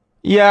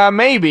 Yeah,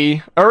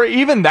 maybe. Or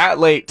even that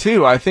late,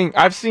 too. I think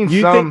I've seen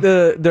you think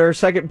their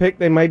second pick,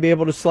 they might be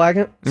able to snag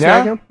him?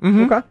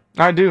 Mm-hmm. Okay.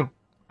 I do.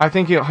 I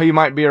think he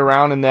might be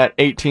around in that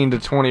 18 to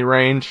 20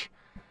 range.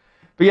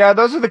 But yeah,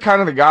 those are the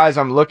kind of the guys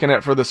I'm looking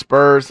at for the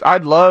Spurs.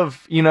 I'd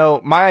love,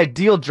 my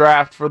ideal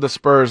draft for the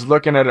Spurs,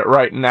 looking at it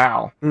right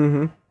now,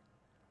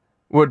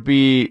 would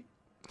be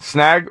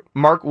snag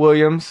Mark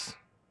Williams,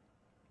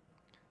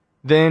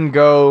 then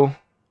go,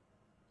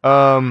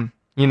 Tari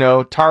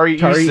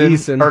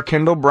Eason or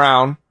Kendall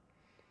Brown.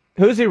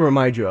 Who does he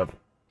remind you of?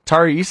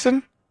 Tari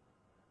Eason?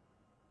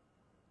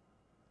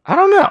 I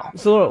don't know.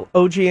 It's a little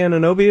OG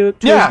Anunoby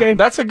to his game.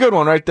 That's a good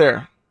one right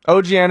there.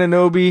 OG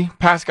Anunoby,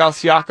 Pascal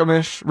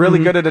Siakamish,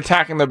 really good at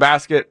attacking the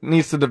basket,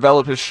 needs to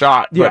develop his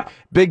shot, but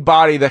big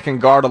body that can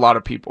guard a lot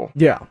of people.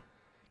 Yeah.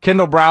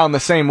 Kendall Brown the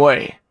same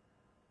way.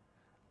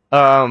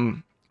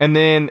 And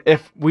then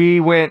if we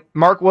went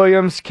Mark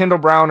Williams, Kendall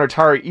Brown, or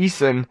Tari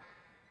Eason,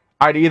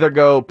 I'd either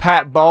go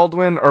Pat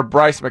Baldwin or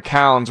Bryce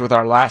McCallens with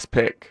our last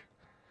pick.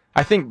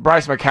 I think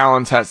Bryce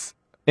McCallens has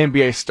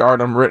NBA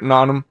stardom written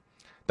on him.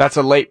 That's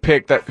a late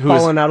pick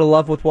fallen out of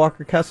love with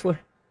Walker Kessler?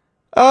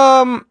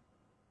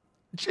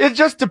 It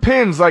just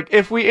depends.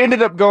 If we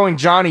ended up going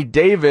Johnny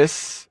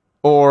Davis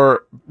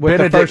or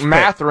Benedict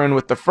Mathurin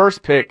with the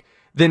first pick,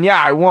 then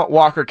yeah, I want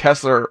Walker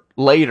Kessler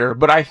later.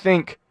 But I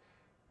think...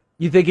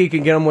 You think you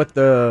can get him with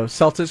the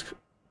Celtics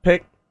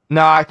pick?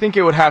 No, I think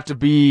it would have to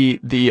be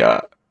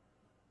the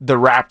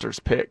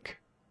Raptors pick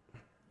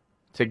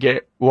to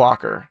get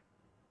Walker.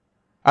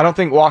 I don't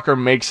think Walker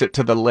makes it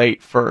to the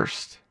late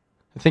first.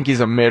 I think he's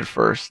a mid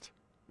first.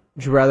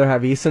 Would you rather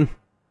have Eason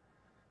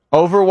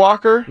over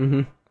Walker?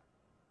 Mm-hmm.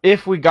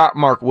 If we got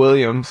Mark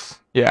Williams,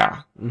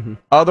 yeah. Mm-hmm.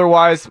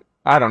 Otherwise,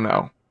 I don't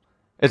know.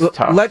 It's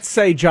tough. Let's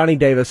say Johnny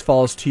Davis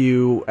falls to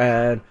you,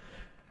 and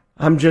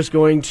I'm just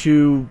going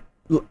to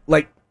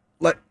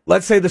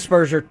let's say the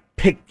Spurs are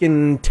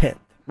picking 10th,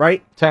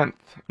 right? 10th,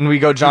 and we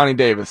go Johnny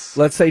Davis.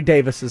 Let's say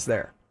Davis is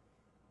there.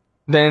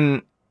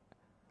 Then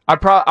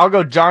I'll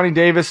go Johnny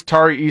Davis,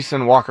 Tari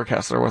Eason, Walker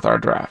Kessler with our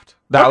draft.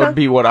 That would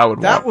be what I would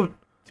want.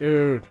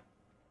 Dude,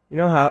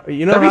 That'd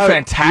be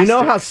fantastic. You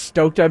know how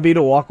stoked I'd be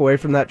to walk away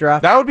from that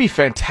draft? That would be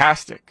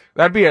fantastic.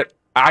 That'd be an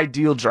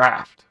ideal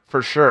draft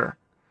for sure.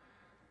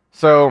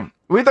 So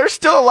there's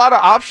still a lot of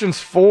options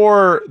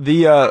for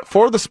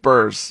the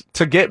Spurs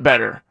to get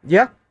better.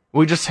 Yeah.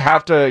 We just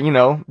have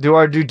to, do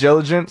our due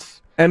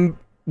diligence. And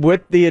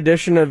with the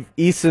addition of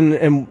Eason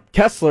and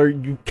Kessler,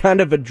 you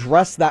kind of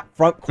address that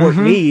front court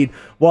need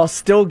while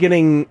still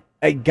getting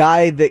a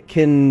guy that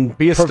can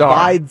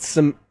provide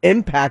some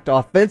impact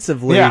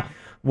offensively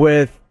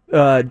with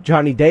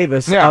Johnny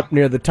Davis up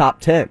near the top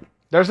 10.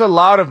 There's a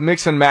lot of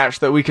mix and match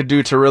that we could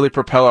do to really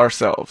propel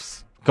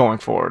ourselves going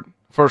forward,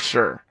 for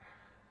sure.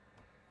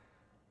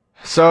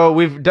 So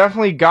we've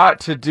definitely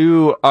got to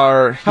do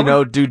our,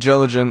 due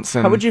diligence.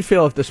 And how would you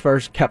feel if the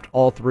Spurs kept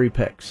all 3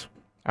 picks?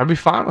 I'd be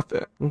fine with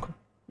it. Okay.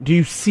 Do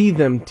you see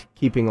them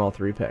keeping all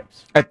 3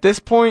 picks? At this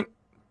point,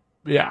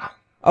 yeah.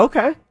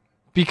 Okay.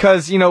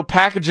 Because,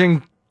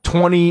 packaging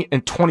 20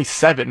 and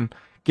 27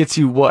 gets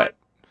you what?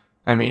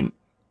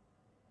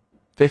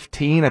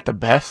 15 at the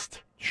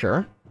best?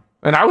 Sure.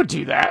 And I would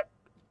do that.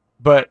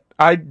 But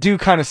I do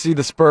kind of see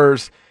the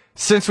Spurs,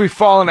 since we've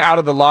fallen out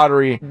of the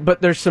lottery.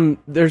 But there's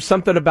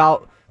something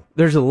about,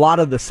 there's a lot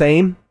of the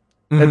same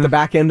at the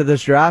back end of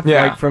this draft.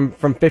 Yeah. Like from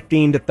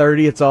 15 to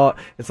 30, it's a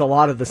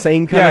lot of the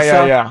same kind of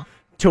stuff. Yeah.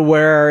 To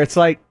where it's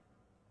like,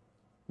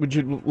 would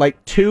you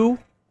like 2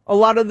 a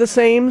lot of the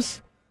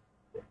sames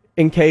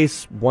in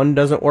case one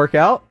doesn't work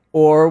out?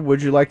 Or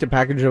would you like to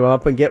package them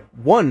up and get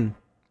 1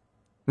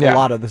 a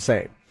lot of the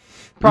same?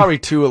 Probably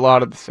 2 a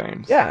lot of the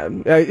same. Yeah,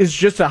 it's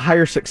just a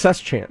higher success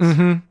chance.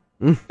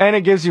 And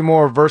it gives you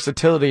more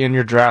versatility in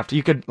your draft.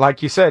 You could,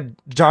 like you said,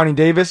 Johnny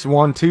Davis,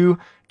 1-2,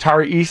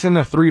 Tari Eason,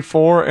 a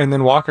 3-4, and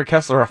then Walker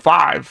Kessler, a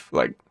 5.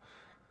 Like,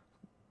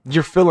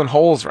 you're filling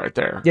holes right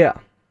there. Yeah.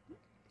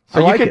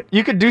 So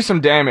you could do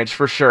some damage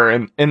for sure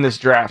in this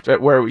draft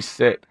at where we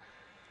sit.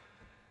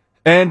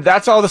 And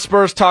that's all the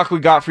Spurs talk we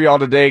got for y'all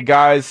today,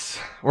 guys.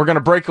 We're going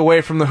to break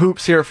away from the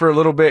hoops here for a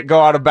little bit,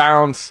 go out of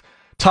bounds,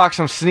 talk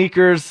some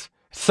sneakers.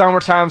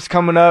 Summertime's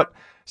coming up.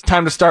 It's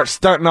time to start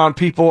stunting on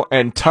people,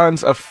 and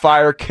tons of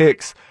fire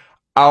kicks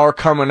are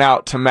coming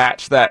out to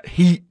match that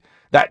heat,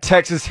 that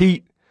Texas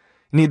heat.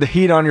 You need the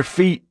heat on your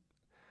feet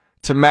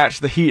to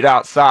match the heat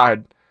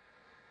outside.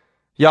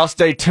 Y'all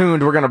stay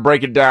tuned. We're going to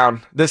break it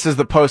down. This is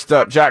The Post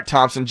Up. Jack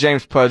Thompson,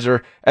 James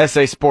Pledger,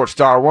 SA Sports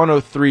Star,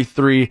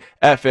 103.3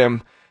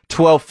 FM,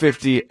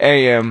 1250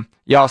 AM.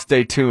 Y'all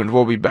stay tuned.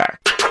 We'll be back.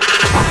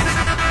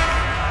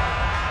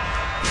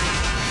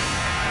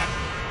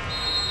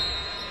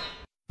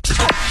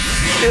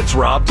 It's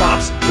Rob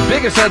Thompson. The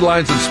biggest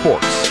headlines in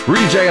sports.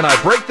 Rudy J and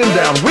I break them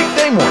down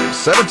weekday mornings,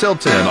 7 till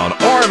 10 on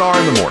R&R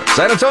in the Morning.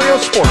 San Antonio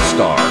Sports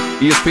Star,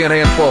 ESPN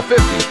AM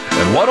 1250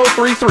 and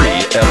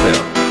 103.3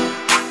 FM.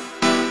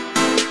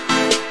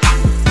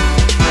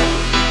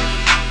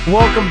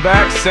 Welcome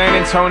back, San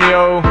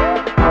Antonio.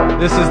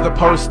 This is The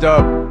Post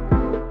Up.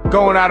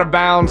 Going out of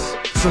bounds,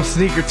 some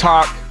sneaker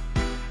talk.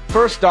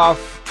 First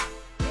off,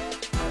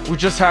 we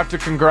just have to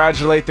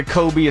congratulate the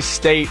Kobe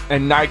estate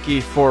and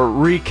Nike for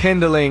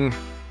rekindling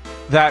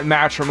that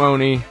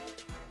matrimony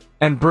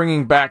and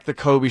bringing back the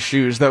Kobe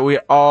shoes that we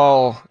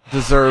all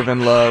deserve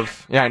and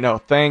love. Yeah, I know.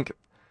 Thank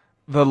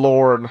the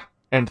Lord,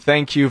 and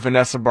thank you,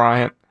 Vanessa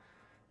Bryant,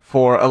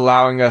 for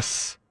allowing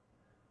us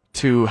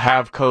to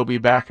have Kobe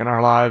back in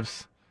our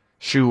lives,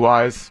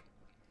 shoe-wise.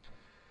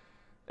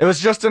 It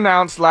was just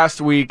announced last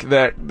week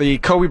that the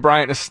Kobe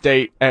Bryant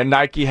estate and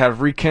Nike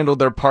have rekindled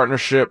their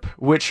partnership,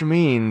 which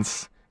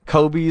means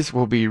Kobe's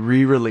will be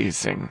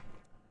re-releasing.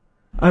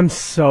 I'm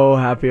so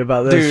happy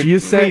about this. Dude, you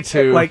sent me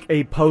too. Like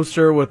a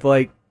poster with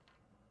like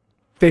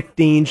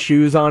 15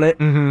 shoes on it,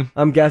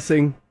 I'm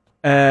guessing,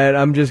 and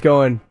I'm just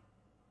going,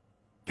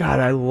 God,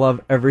 I love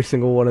every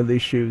single one of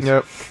these shoes.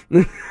 Yep.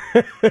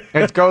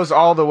 It goes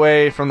all the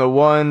way from the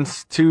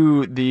 1s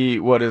to the,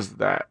 what is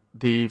that?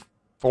 The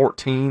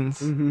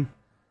 14s.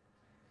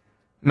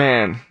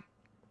 Man,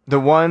 the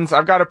 1s,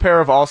 I've got a pair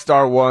of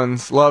All-Star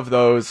 1s. Love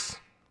those.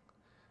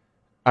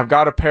 I've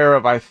got a pair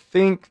of, I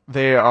think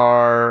they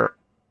are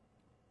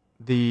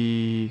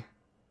the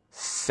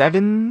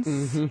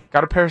 7s.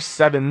 Got a pair of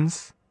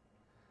 7s.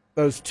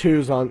 Those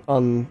 2s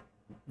on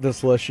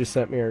this list you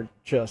sent me are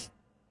just...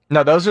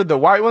 No, those are the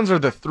white ones, or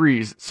the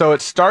 3s. So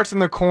it starts in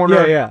the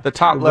corner, the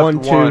top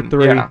left 1, 2,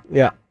 3.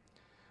 Yeah.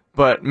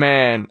 But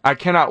man, I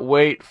cannot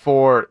wait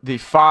for the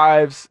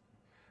 5s.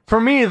 For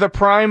me, the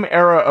prime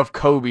era of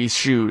Kobe's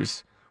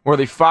shoes were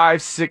the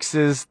 5s,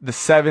 6s, the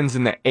 7s,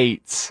 and the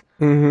 8s.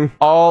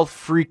 All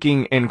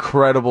freaking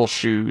incredible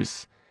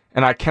shoes.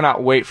 And I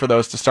cannot wait for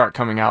those to start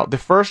coming out. The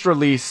first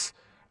release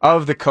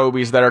of the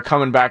Kobe's that are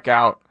coming back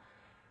out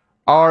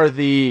are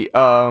the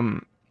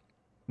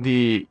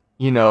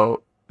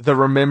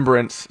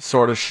remembrance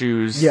sort of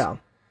shoes. Yeah.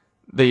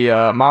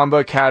 The Mamba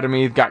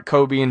Academy got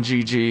Kobe and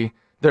Gigi.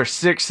 They're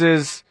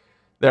 6s.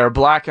 They're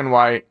black and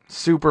white.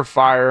 Super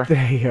fire.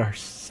 They are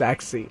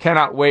sexy.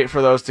 Cannot wait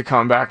for those to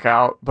come back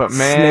out. But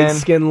man,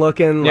 snake skin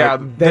looking. Yeah,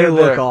 like, they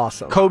look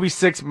awesome. Kobe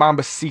 6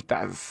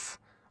 Mambacitas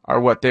are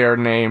what they are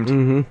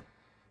named.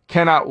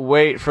 Cannot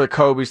wait for the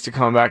Kobe's to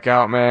come back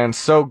out, man.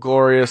 So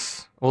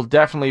glorious. Will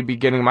definitely be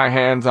getting my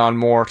hands on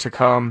more to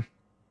come.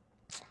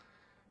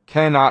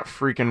 Cannot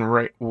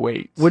freaking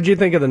wait. What'd you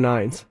think of the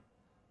 9s?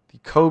 The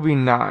Kobe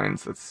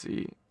 9s, let's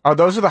see. Oh,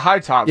 those are the high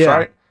tops, Yeah.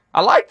 right?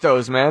 I like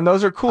those, man.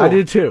 Those are cool. I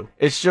did too.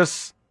 It's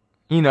just,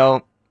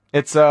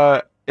 it's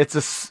a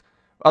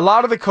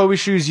lot of the Kobe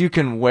shoes you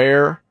can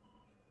wear,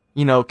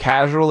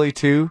 casually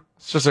too.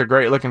 It's just a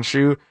great looking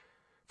shoe.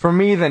 For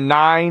me, the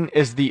 9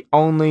 is the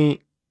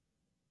only,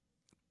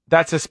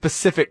 that's a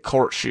specific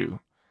court shoe.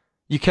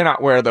 You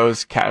cannot wear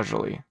those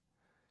casually.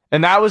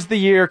 And that was the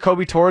year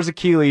Kobe tore his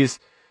Achilles.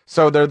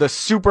 So they're the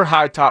super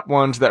high top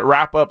ones that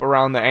wrap up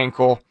around the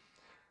ankle.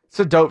 It's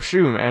a dope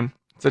shoe, man.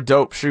 It's a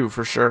dope shoe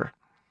for sure.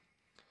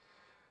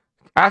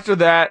 After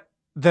that,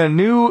 the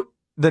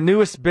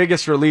newest,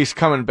 biggest release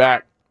coming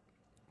back.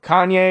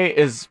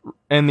 Kanye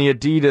and the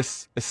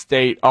Adidas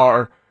estate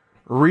are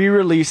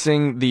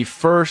re-releasing the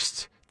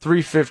first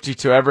 350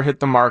 to ever hit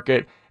the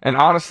market. And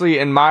honestly,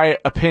 in my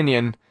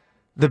opinion,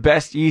 the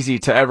best Yeezy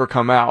to ever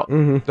come out.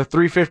 Mm-hmm. The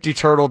 350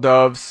 Turtle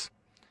Doves.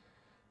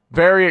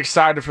 Very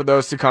excited for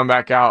those to come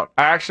back out.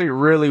 I actually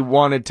really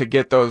wanted to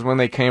get those when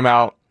they came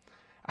out.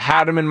 I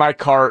had them in my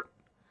cart.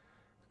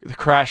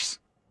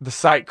 The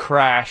site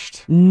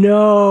crashed.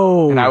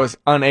 No. And I was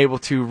unable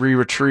to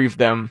retrieve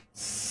them.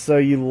 So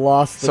you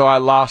lost them. So I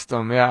lost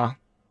them, yeah.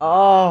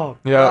 Oh,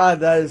 Yep. God,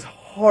 that is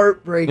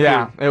heartbreaking.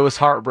 Yeah, it was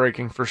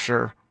heartbreaking for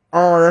sure.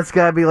 Oh, that's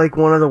got to be like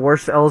one of the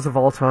worst L's of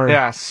all time.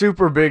 Yeah,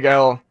 super big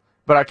L.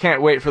 But I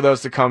can't wait for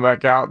those to come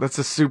back out. That's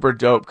a super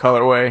dope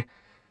colorway.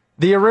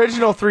 The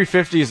original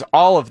 350s,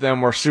 all of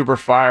them were super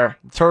fire.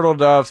 Turtle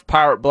Doves,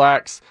 Pirate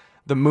Blacks,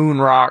 the Moon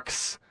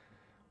Rocks.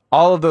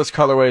 All of those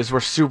colorways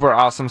were super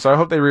awesome, so I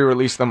hope they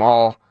re-release them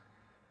all.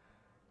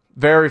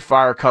 Very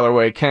fire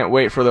colorway. Can't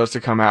wait for those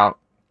to come out.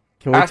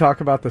 Can we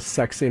talk about the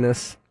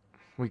sexiness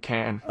We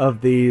can.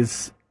 of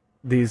these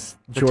Jordan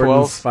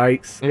 12s?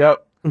 spikes?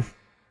 Yep.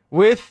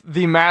 With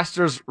the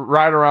Masters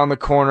right around the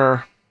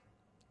corner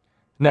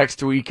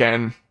next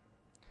weekend,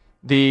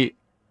 the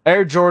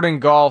Air Jordan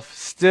Golf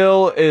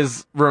still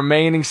is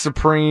remaining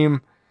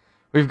supreme.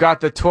 We've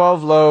got the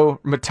 12 low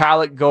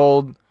metallic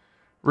gold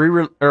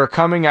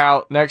coming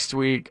out next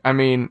week. I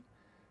mean,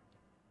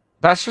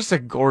 that's just a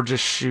gorgeous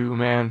shoe,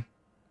 man.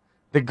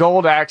 The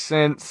gold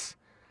accents,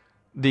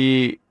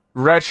 the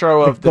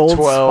retro of the gold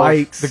 12,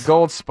 spikes. the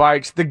gold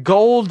spikes, the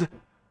gold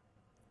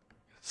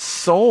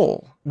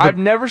sole. I've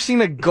never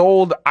seen a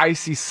gold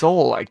icy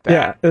sole like that.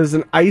 Yeah, it was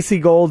an icy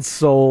gold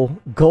sole,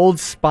 gold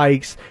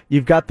spikes.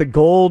 You've got the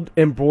gold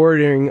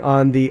embroidering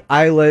on the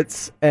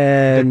eyelets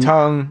and the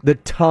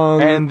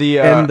tongue, and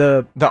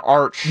the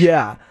arch.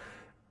 Yeah,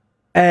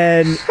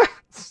 and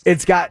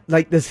it's got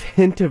like this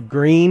hint of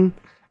green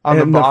on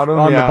the bottom,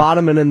 the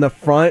bottom and in the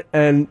front.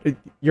 And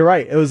you're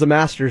right, it was a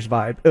Masters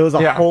vibe. It was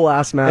a whole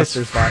ass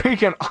Masters vibe.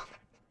 Freaking.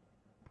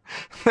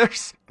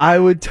 I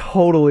would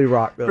totally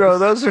rock those. Bro,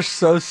 those are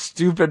so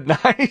stupid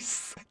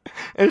nice.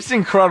 It's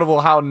incredible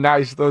how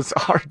nice those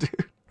are,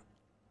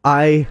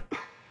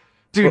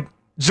 dude.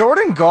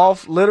 Jordan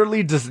Golf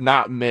literally does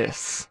not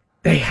miss.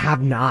 They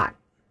have not.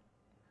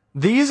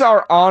 These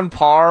are on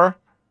par,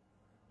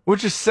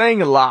 which is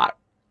saying a lot.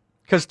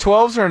 Because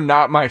 12s are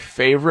not my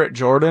favorite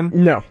Jordan.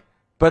 No.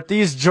 But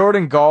these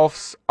Jordan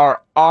Golfs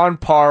are on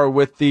par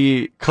with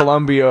the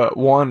Columbia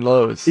 1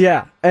 lows.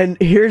 Yeah, and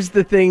here's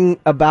the thing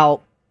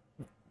about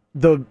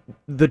the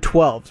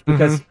 12s,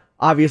 because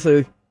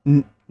obviously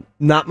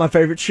not my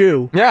favorite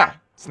shoe. Yeah,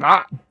 it's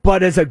not.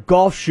 But as a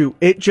golf shoe,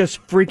 it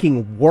just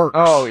freaking works.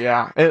 Oh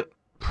yeah,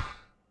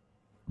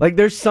 like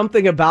there's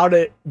something about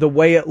it, the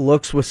way it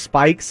looks with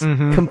spikes,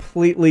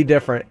 completely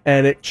different,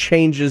 and it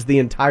changes the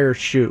entire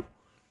shoe.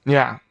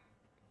 Yeah.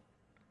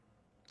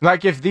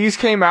 Like if these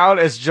came out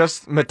as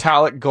just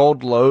metallic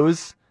gold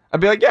lows, I'd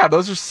be like, yeah,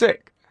 those are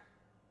sick.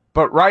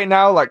 But right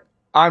now, like,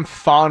 I'm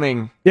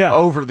fawning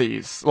over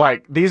these.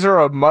 Like, these are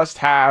a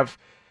must-have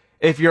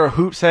if you're a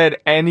hoops head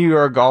and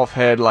you're a golf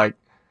head. Like,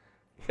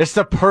 it's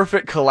the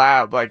perfect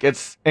collab. Like,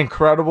 it's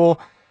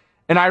incredible.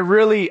 And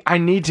I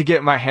need to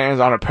get my hands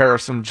on a pair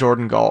of some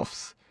Jordan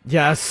Golfs.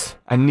 Yes.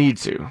 I need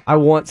to. I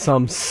want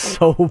some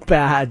so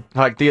bad.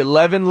 Like, the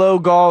 11 low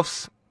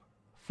Golfs,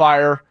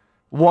 fire.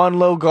 1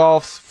 low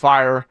Golfs,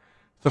 fire.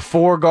 The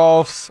 4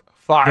 Golfs,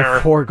 fire.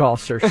 The 4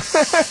 Golfs are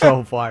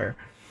so fire.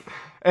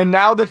 And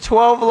now the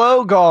 12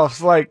 low Golfs,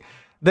 like,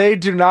 they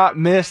do not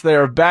miss. They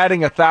are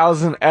batting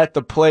 1,000 at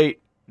the plate.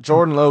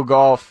 Jordan Low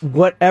Golf.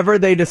 Whatever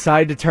they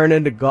decide to turn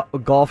into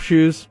golf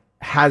shoes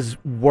has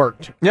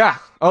worked. Yeah.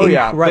 Oh,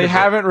 Incredible. yeah. They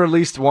haven't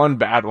released one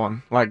bad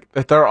one. Like,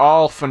 they're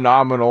all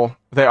phenomenal.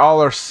 They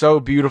all are so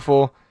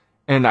beautiful.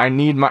 And I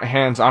need my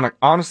hands on,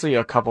 honestly,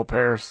 a couple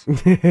pairs.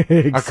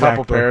 Exactly. A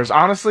couple pairs.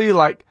 Honestly,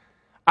 like,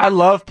 I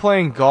love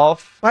playing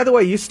golf. By the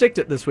way, you sticked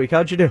it this week.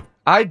 How'd you do?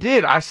 I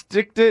did. I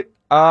sticked it.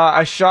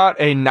 I shot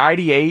a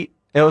 98.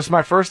 It was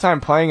my first time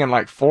playing in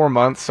like 4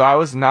 months, so I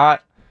was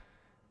not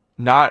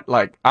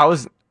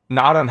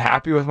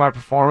unhappy with my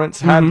performance.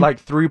 Had like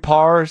 3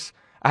 pars.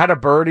 I had a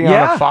birdie on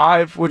a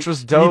 5, which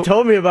was dope. You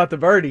told me about the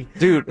birdie.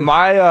 Dude,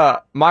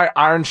 my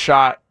iron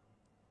shot,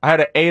 I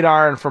had an 8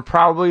 iron from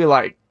probably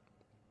like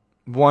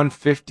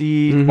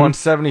 150,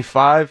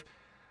 175.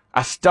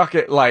 I stuck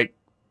it like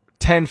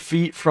 10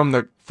 feet from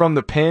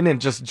the pin and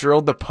just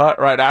drilled the putt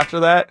right after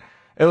that.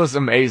 It was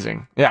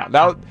amazing. Yeah,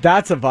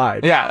 that's a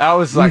vibe. Yeah, that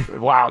was like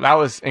wow, that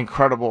was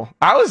incredible.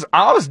 I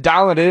was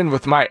dialing it in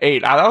with my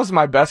 8. That was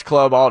my best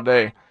club all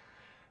day.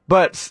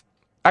 But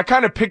I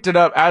kind of picked it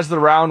up as the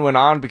round went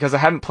on because I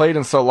hadn't played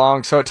in so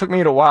long, so it took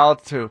me a while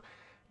to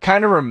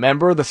kind of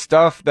remember the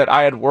stuff that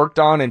I had worked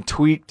on and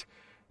tweaked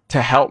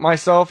to help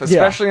myself,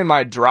 especially in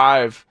my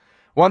drive.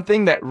 One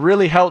thing that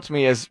really helped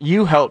me is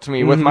you helped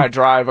me with my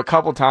drive a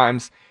couple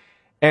times.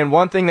 And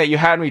one thing that you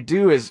had me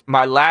do is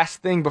my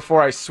last thing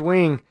before I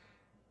swing,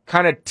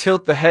 kind of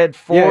tilt the head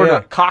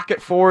forward, cock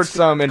it forward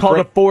some. It's called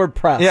a forward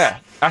press. Yeah.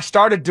 I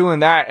started doing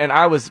that, and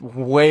I was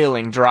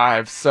wailing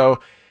drives. So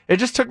it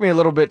just took me a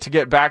little bit to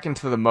get back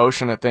into the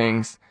motion of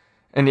things.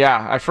 And,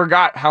 yeah, I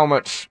forgot how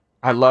much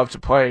I love to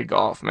play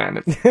golf,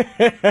 man.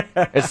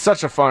 It's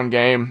such a fun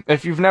game.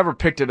 If you've never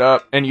picked it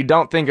up and you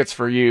don't think it's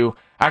for you,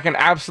 I can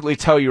absolutely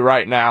tell you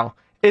right now,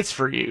 it's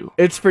for you.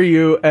 It's for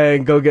you,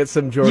 and go get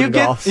some Jordan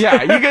golf.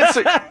 Yeah, you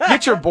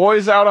get your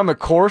boys out on the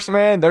course,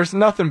 man. There's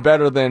nothing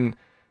better than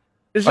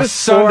it's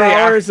just 4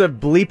 hours of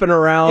bleeping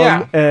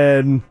around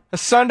and a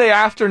Sunday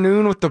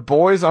afternoon with the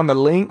boys on the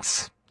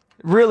links.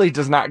 Really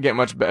does not get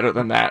much better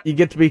than that. You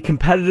get to be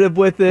competitive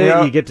with it.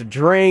 Yep. You get to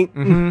drink,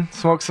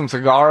 smoke some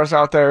cigars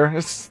out there.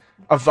 It's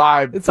a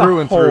vibe. It's through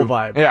a and whole through.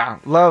 vibe. Yeah,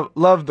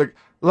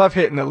 love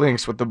hitting the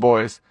links with the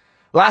boys.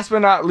 Last but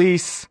not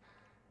least,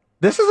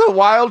 this is a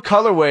wild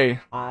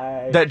colorway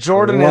that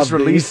Jordan is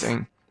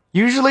releasing.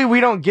 Usually we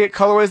don't get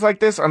colorways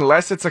like this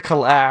unless it's a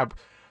collab,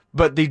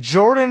 but the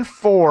Jordan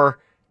 4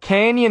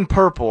 Canyon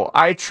Purple,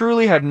 I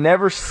truly have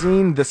never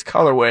seen this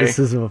colorway. This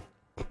is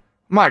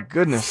my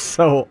goodness,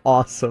 so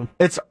awesome.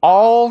 It's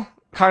all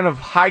kind of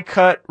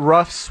high-cut,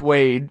 rough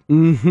suede,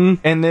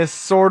 and this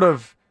sort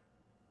of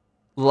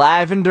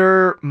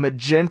lavender,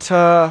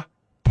 magenta,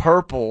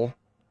 purple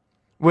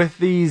with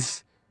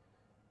these...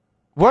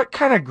 What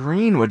kind of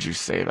green would you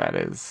say that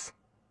is?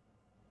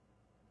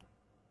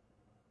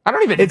 I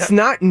don't even... It's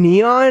not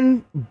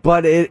neon,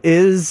 but it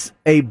is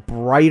a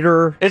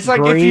brighter It's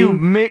like green. If you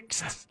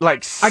mixed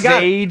like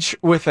sage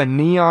with a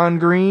neon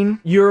green.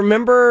 You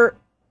remember...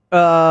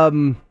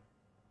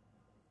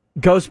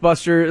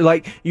 Ghostbuster,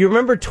 like, you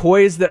remember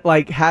toys that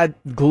like had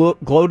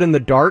glowed in the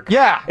dark?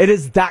 Yeah. It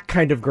is that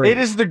kind of green. It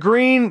is the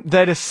green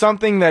that is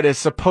something that is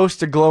supposed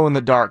to glow in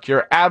the dark.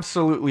 You're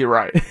absolutely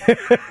right.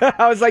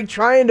 I was like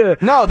trying to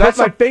put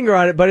my finger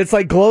on it, but it's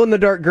like glow in the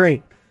dark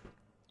green.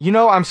 You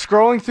know, I'm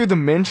scrolling through the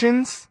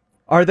mentions.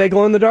 Are they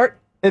glow in the dark?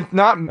 It's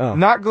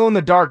not glow in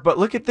the dark, but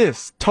look at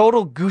this.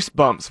 Total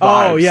Goosebumps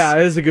vibes. Oh, yeah,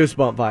 it is a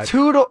Goosebump vibe.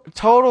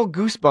 Total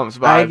Goosebumps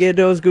vibes. I get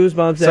those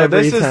Goosebumps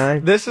every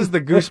time. This is the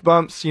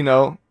Goosebumps, you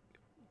know,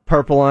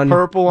 Purple on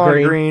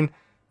green.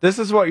 This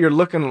is what you're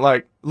looking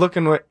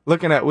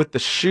at with the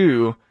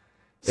shoe.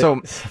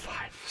 So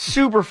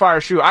super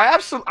fire shoe.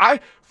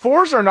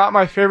 Fours are not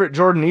my favorite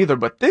Jordan either,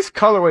 but this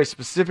colorway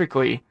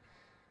specifically,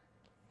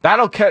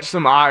 that'll catch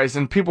some eyes,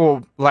 and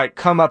people like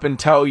come up and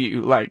tell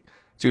you like,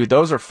 dude,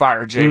 those are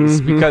fire J's,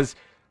 because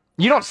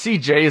you don't see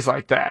J's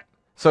like that.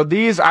 So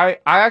these I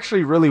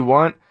actually really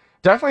want.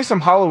 Definitely some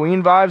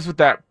Halloween vibes with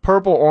that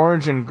purple,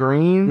 orange, and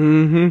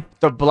green.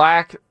 The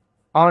black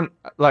on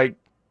like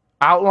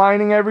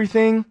outlining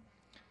everything.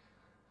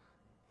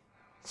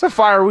 It's a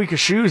fire week of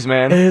shoes,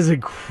 man. It is a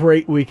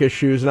great week of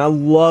shoes, and I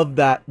love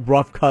that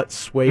rough cut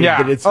suede.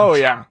 Yeah. It's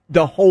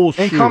the whole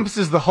shoe.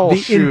 Encompasses the whole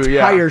shoe. The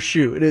entire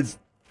shoe. It is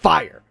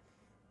fire.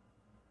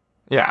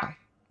 Yeah.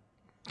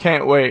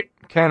 Can't wait.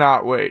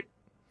 Cannot wait.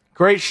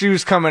 Great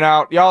shoes coming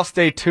out. Y'all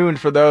stay tuned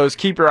for those.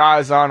 Keep your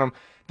eyes on them.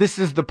 This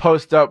is the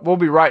Post Up. We'll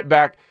be right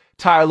back.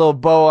 Tie a little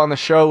bow on the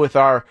show with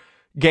our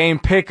game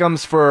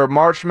pick'ems for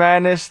March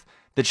Madness,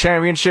 the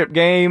championship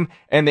game,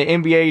 and the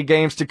NBA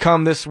games to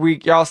come this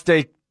week. Y'all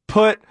stay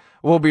put.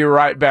 We'll be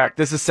right back.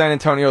 This is San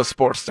Antonio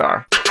Sports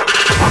Star.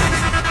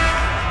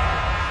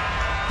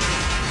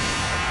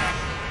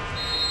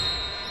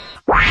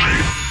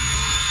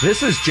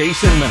 This is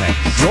Jason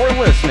Minix. You're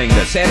listening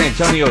to San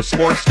Antonio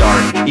Sports Star,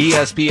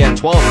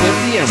 ESPN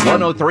 1250 and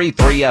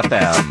 103.3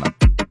 FM.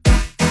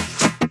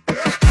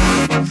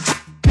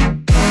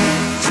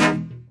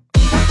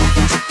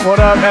 What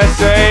up,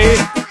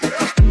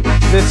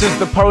 SA? This is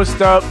the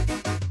Post Up.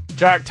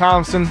 Jack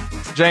Thompson,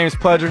 James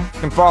Pledger.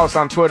 You can follow us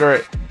on Twitter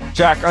at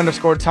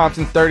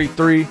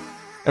Jack_Thompson33.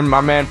 And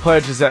my man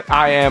Pledge is at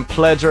I Am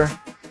Pledger.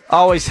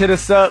 Always hit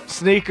us up.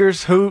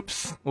 Sneakers,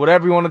 hoops,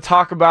 whatever you want to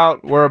talk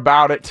about, we're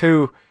about it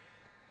too.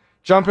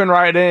 Jumping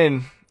right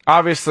in.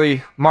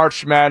 Obviously,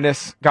 March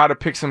Madness. Got to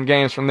pick some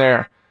games from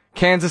there.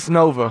 Kansas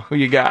Nova, who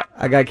you got?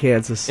 I got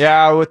Kansas.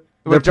 Yeah,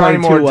 with Johnny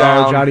Moore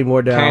down. Johnny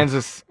Moore down.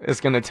 Kansas is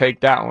going to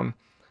take that one.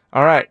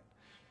 All right.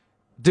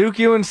 Duke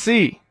UNC.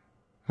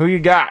 Who you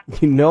got?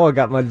 You know I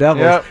got my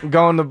Devils. Yep,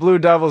 going the Blue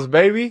Devils,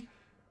 baby.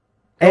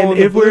 And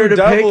if we were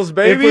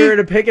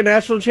to pick a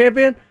national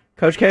champion,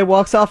 Coach K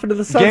walks off into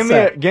the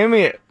sunset. Give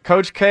me it.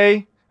 Coach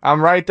K,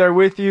 I'm right there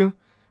with you.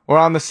 We're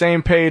on the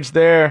same page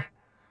there.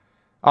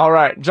 All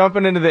right,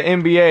 jumping into the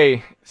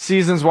NBA.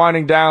 Season's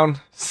winding down.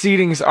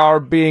 Seedings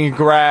are being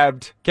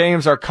grabbed.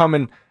 Games are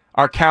counting,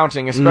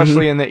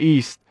 especially in the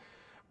East.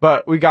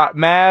 But we got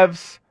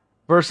Mavs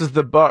versus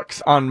the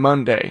Bucks on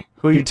Monday.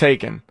 Who are you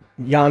taking?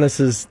 Giannis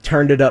has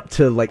turned it up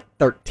to like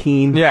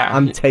 13. Yeah.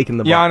 I'm taking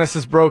the Bucks. Giannis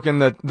has broken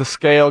the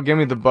scale. Give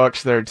me the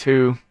Bucks there,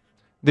 too.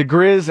 The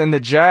Grizz and the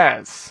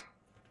Jazz.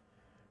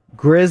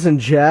 Grizz and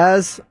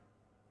Jazz?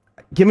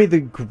 Give me the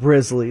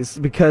Grizzlies,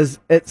 because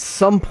at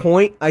some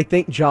point, I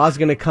think Ja's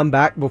going to come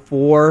back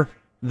before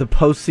the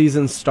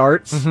postseason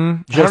starts,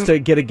 just to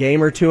get a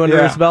game or two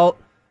under his belt.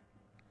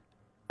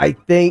 I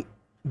think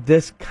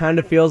this kind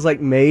of feels like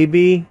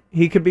maybe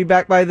he could be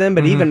back by then,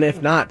 but even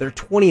if not, they're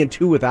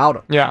 20-2 without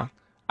him. Yeah.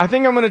 I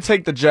think I'm going to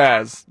take the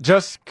Jazz.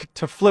 Just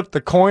to flip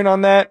the coin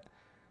on that,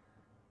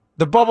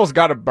 the bubble's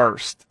got to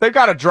burst. They've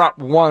got to drop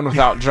one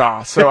without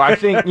Ja. So I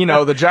think,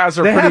 the Jazz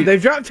are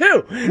They've dropped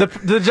two.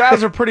 The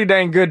Jazz are a pretty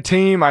dang good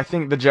team. I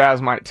think the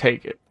Jazz might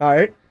take it. All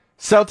right.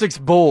 Celtics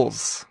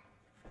Bulls.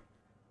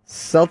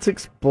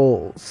 Celtics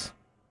Bulls.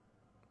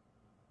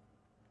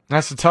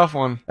 That's a tough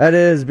one. That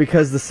is,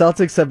 because the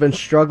Celtics have been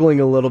struggling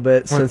a little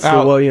bit since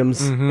the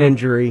Williams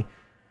injury.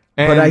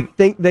 But I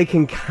think they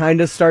can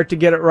kind of start to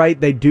get it right.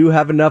 They do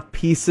have enough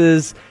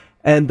pieces,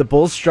 and the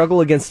Bulls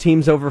struggle against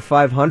teams over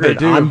 500. They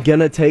do. I'm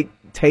going to take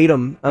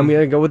Tatum. I'm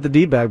going to go with the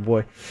D-bag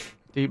boy.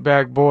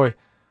 D-bag boy.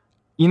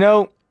 I'm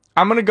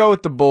going to go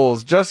with the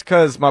Bulls just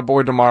because my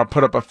boy DeMar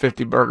put up a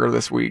 50-burger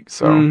this week.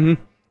 So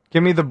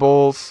give me the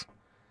Bulls.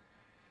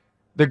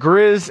 The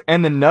Grizz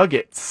and the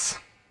Nuggets.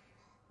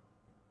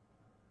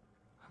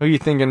 Who are you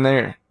thinking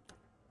there?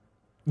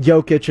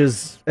 Jokic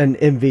is an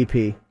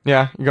MVP.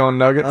 Yeah, you going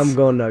Nuggets? I'm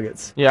going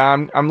Nuggets. Yeah,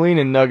 I'm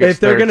leaning Nuggets. If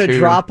they're going to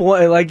drop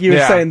one, like you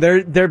were saying,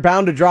 they're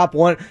bound to drop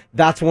one.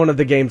 That's one of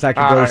the games I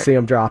could see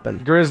them dropping.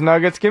 Grizz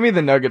Nuggets. Give me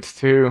the Nuggets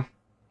too.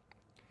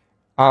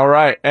 All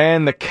right,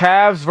 and the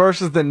Cavs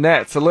versus the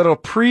Nets. A little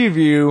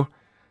preview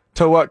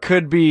to what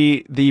could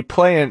be the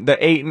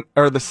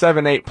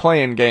 7-8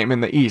 play-in game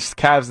in the East.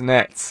 Cavs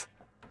Nets.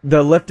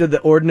 The lift of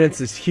the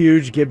ordinance is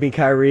huge. Give me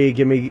Kyrie,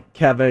 give me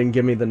Kevin,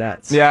 give me the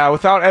Nets. Yeah,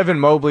 without Evan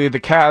Mobley, the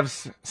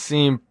Cavs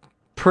seem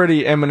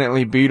pretty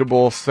eminently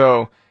beatable,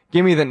 so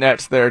give me the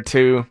Nets there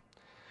too.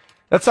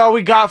 That's all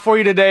we got for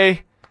you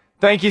today.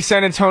 Thank you,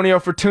 San Antonio,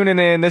 for tuning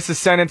in. This is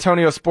San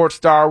Antonio Sports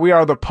Star. We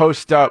are the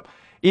Post Up,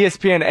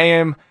 ESPN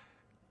AM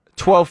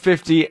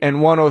 1250 and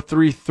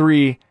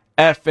 103.3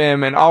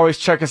 FM, and always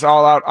check us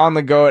all out on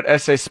the go at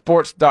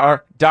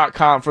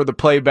sasportstar.com for the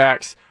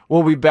playbacks.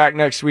 We'll be back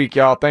next week,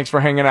 y'all. Thanks for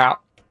hanging out.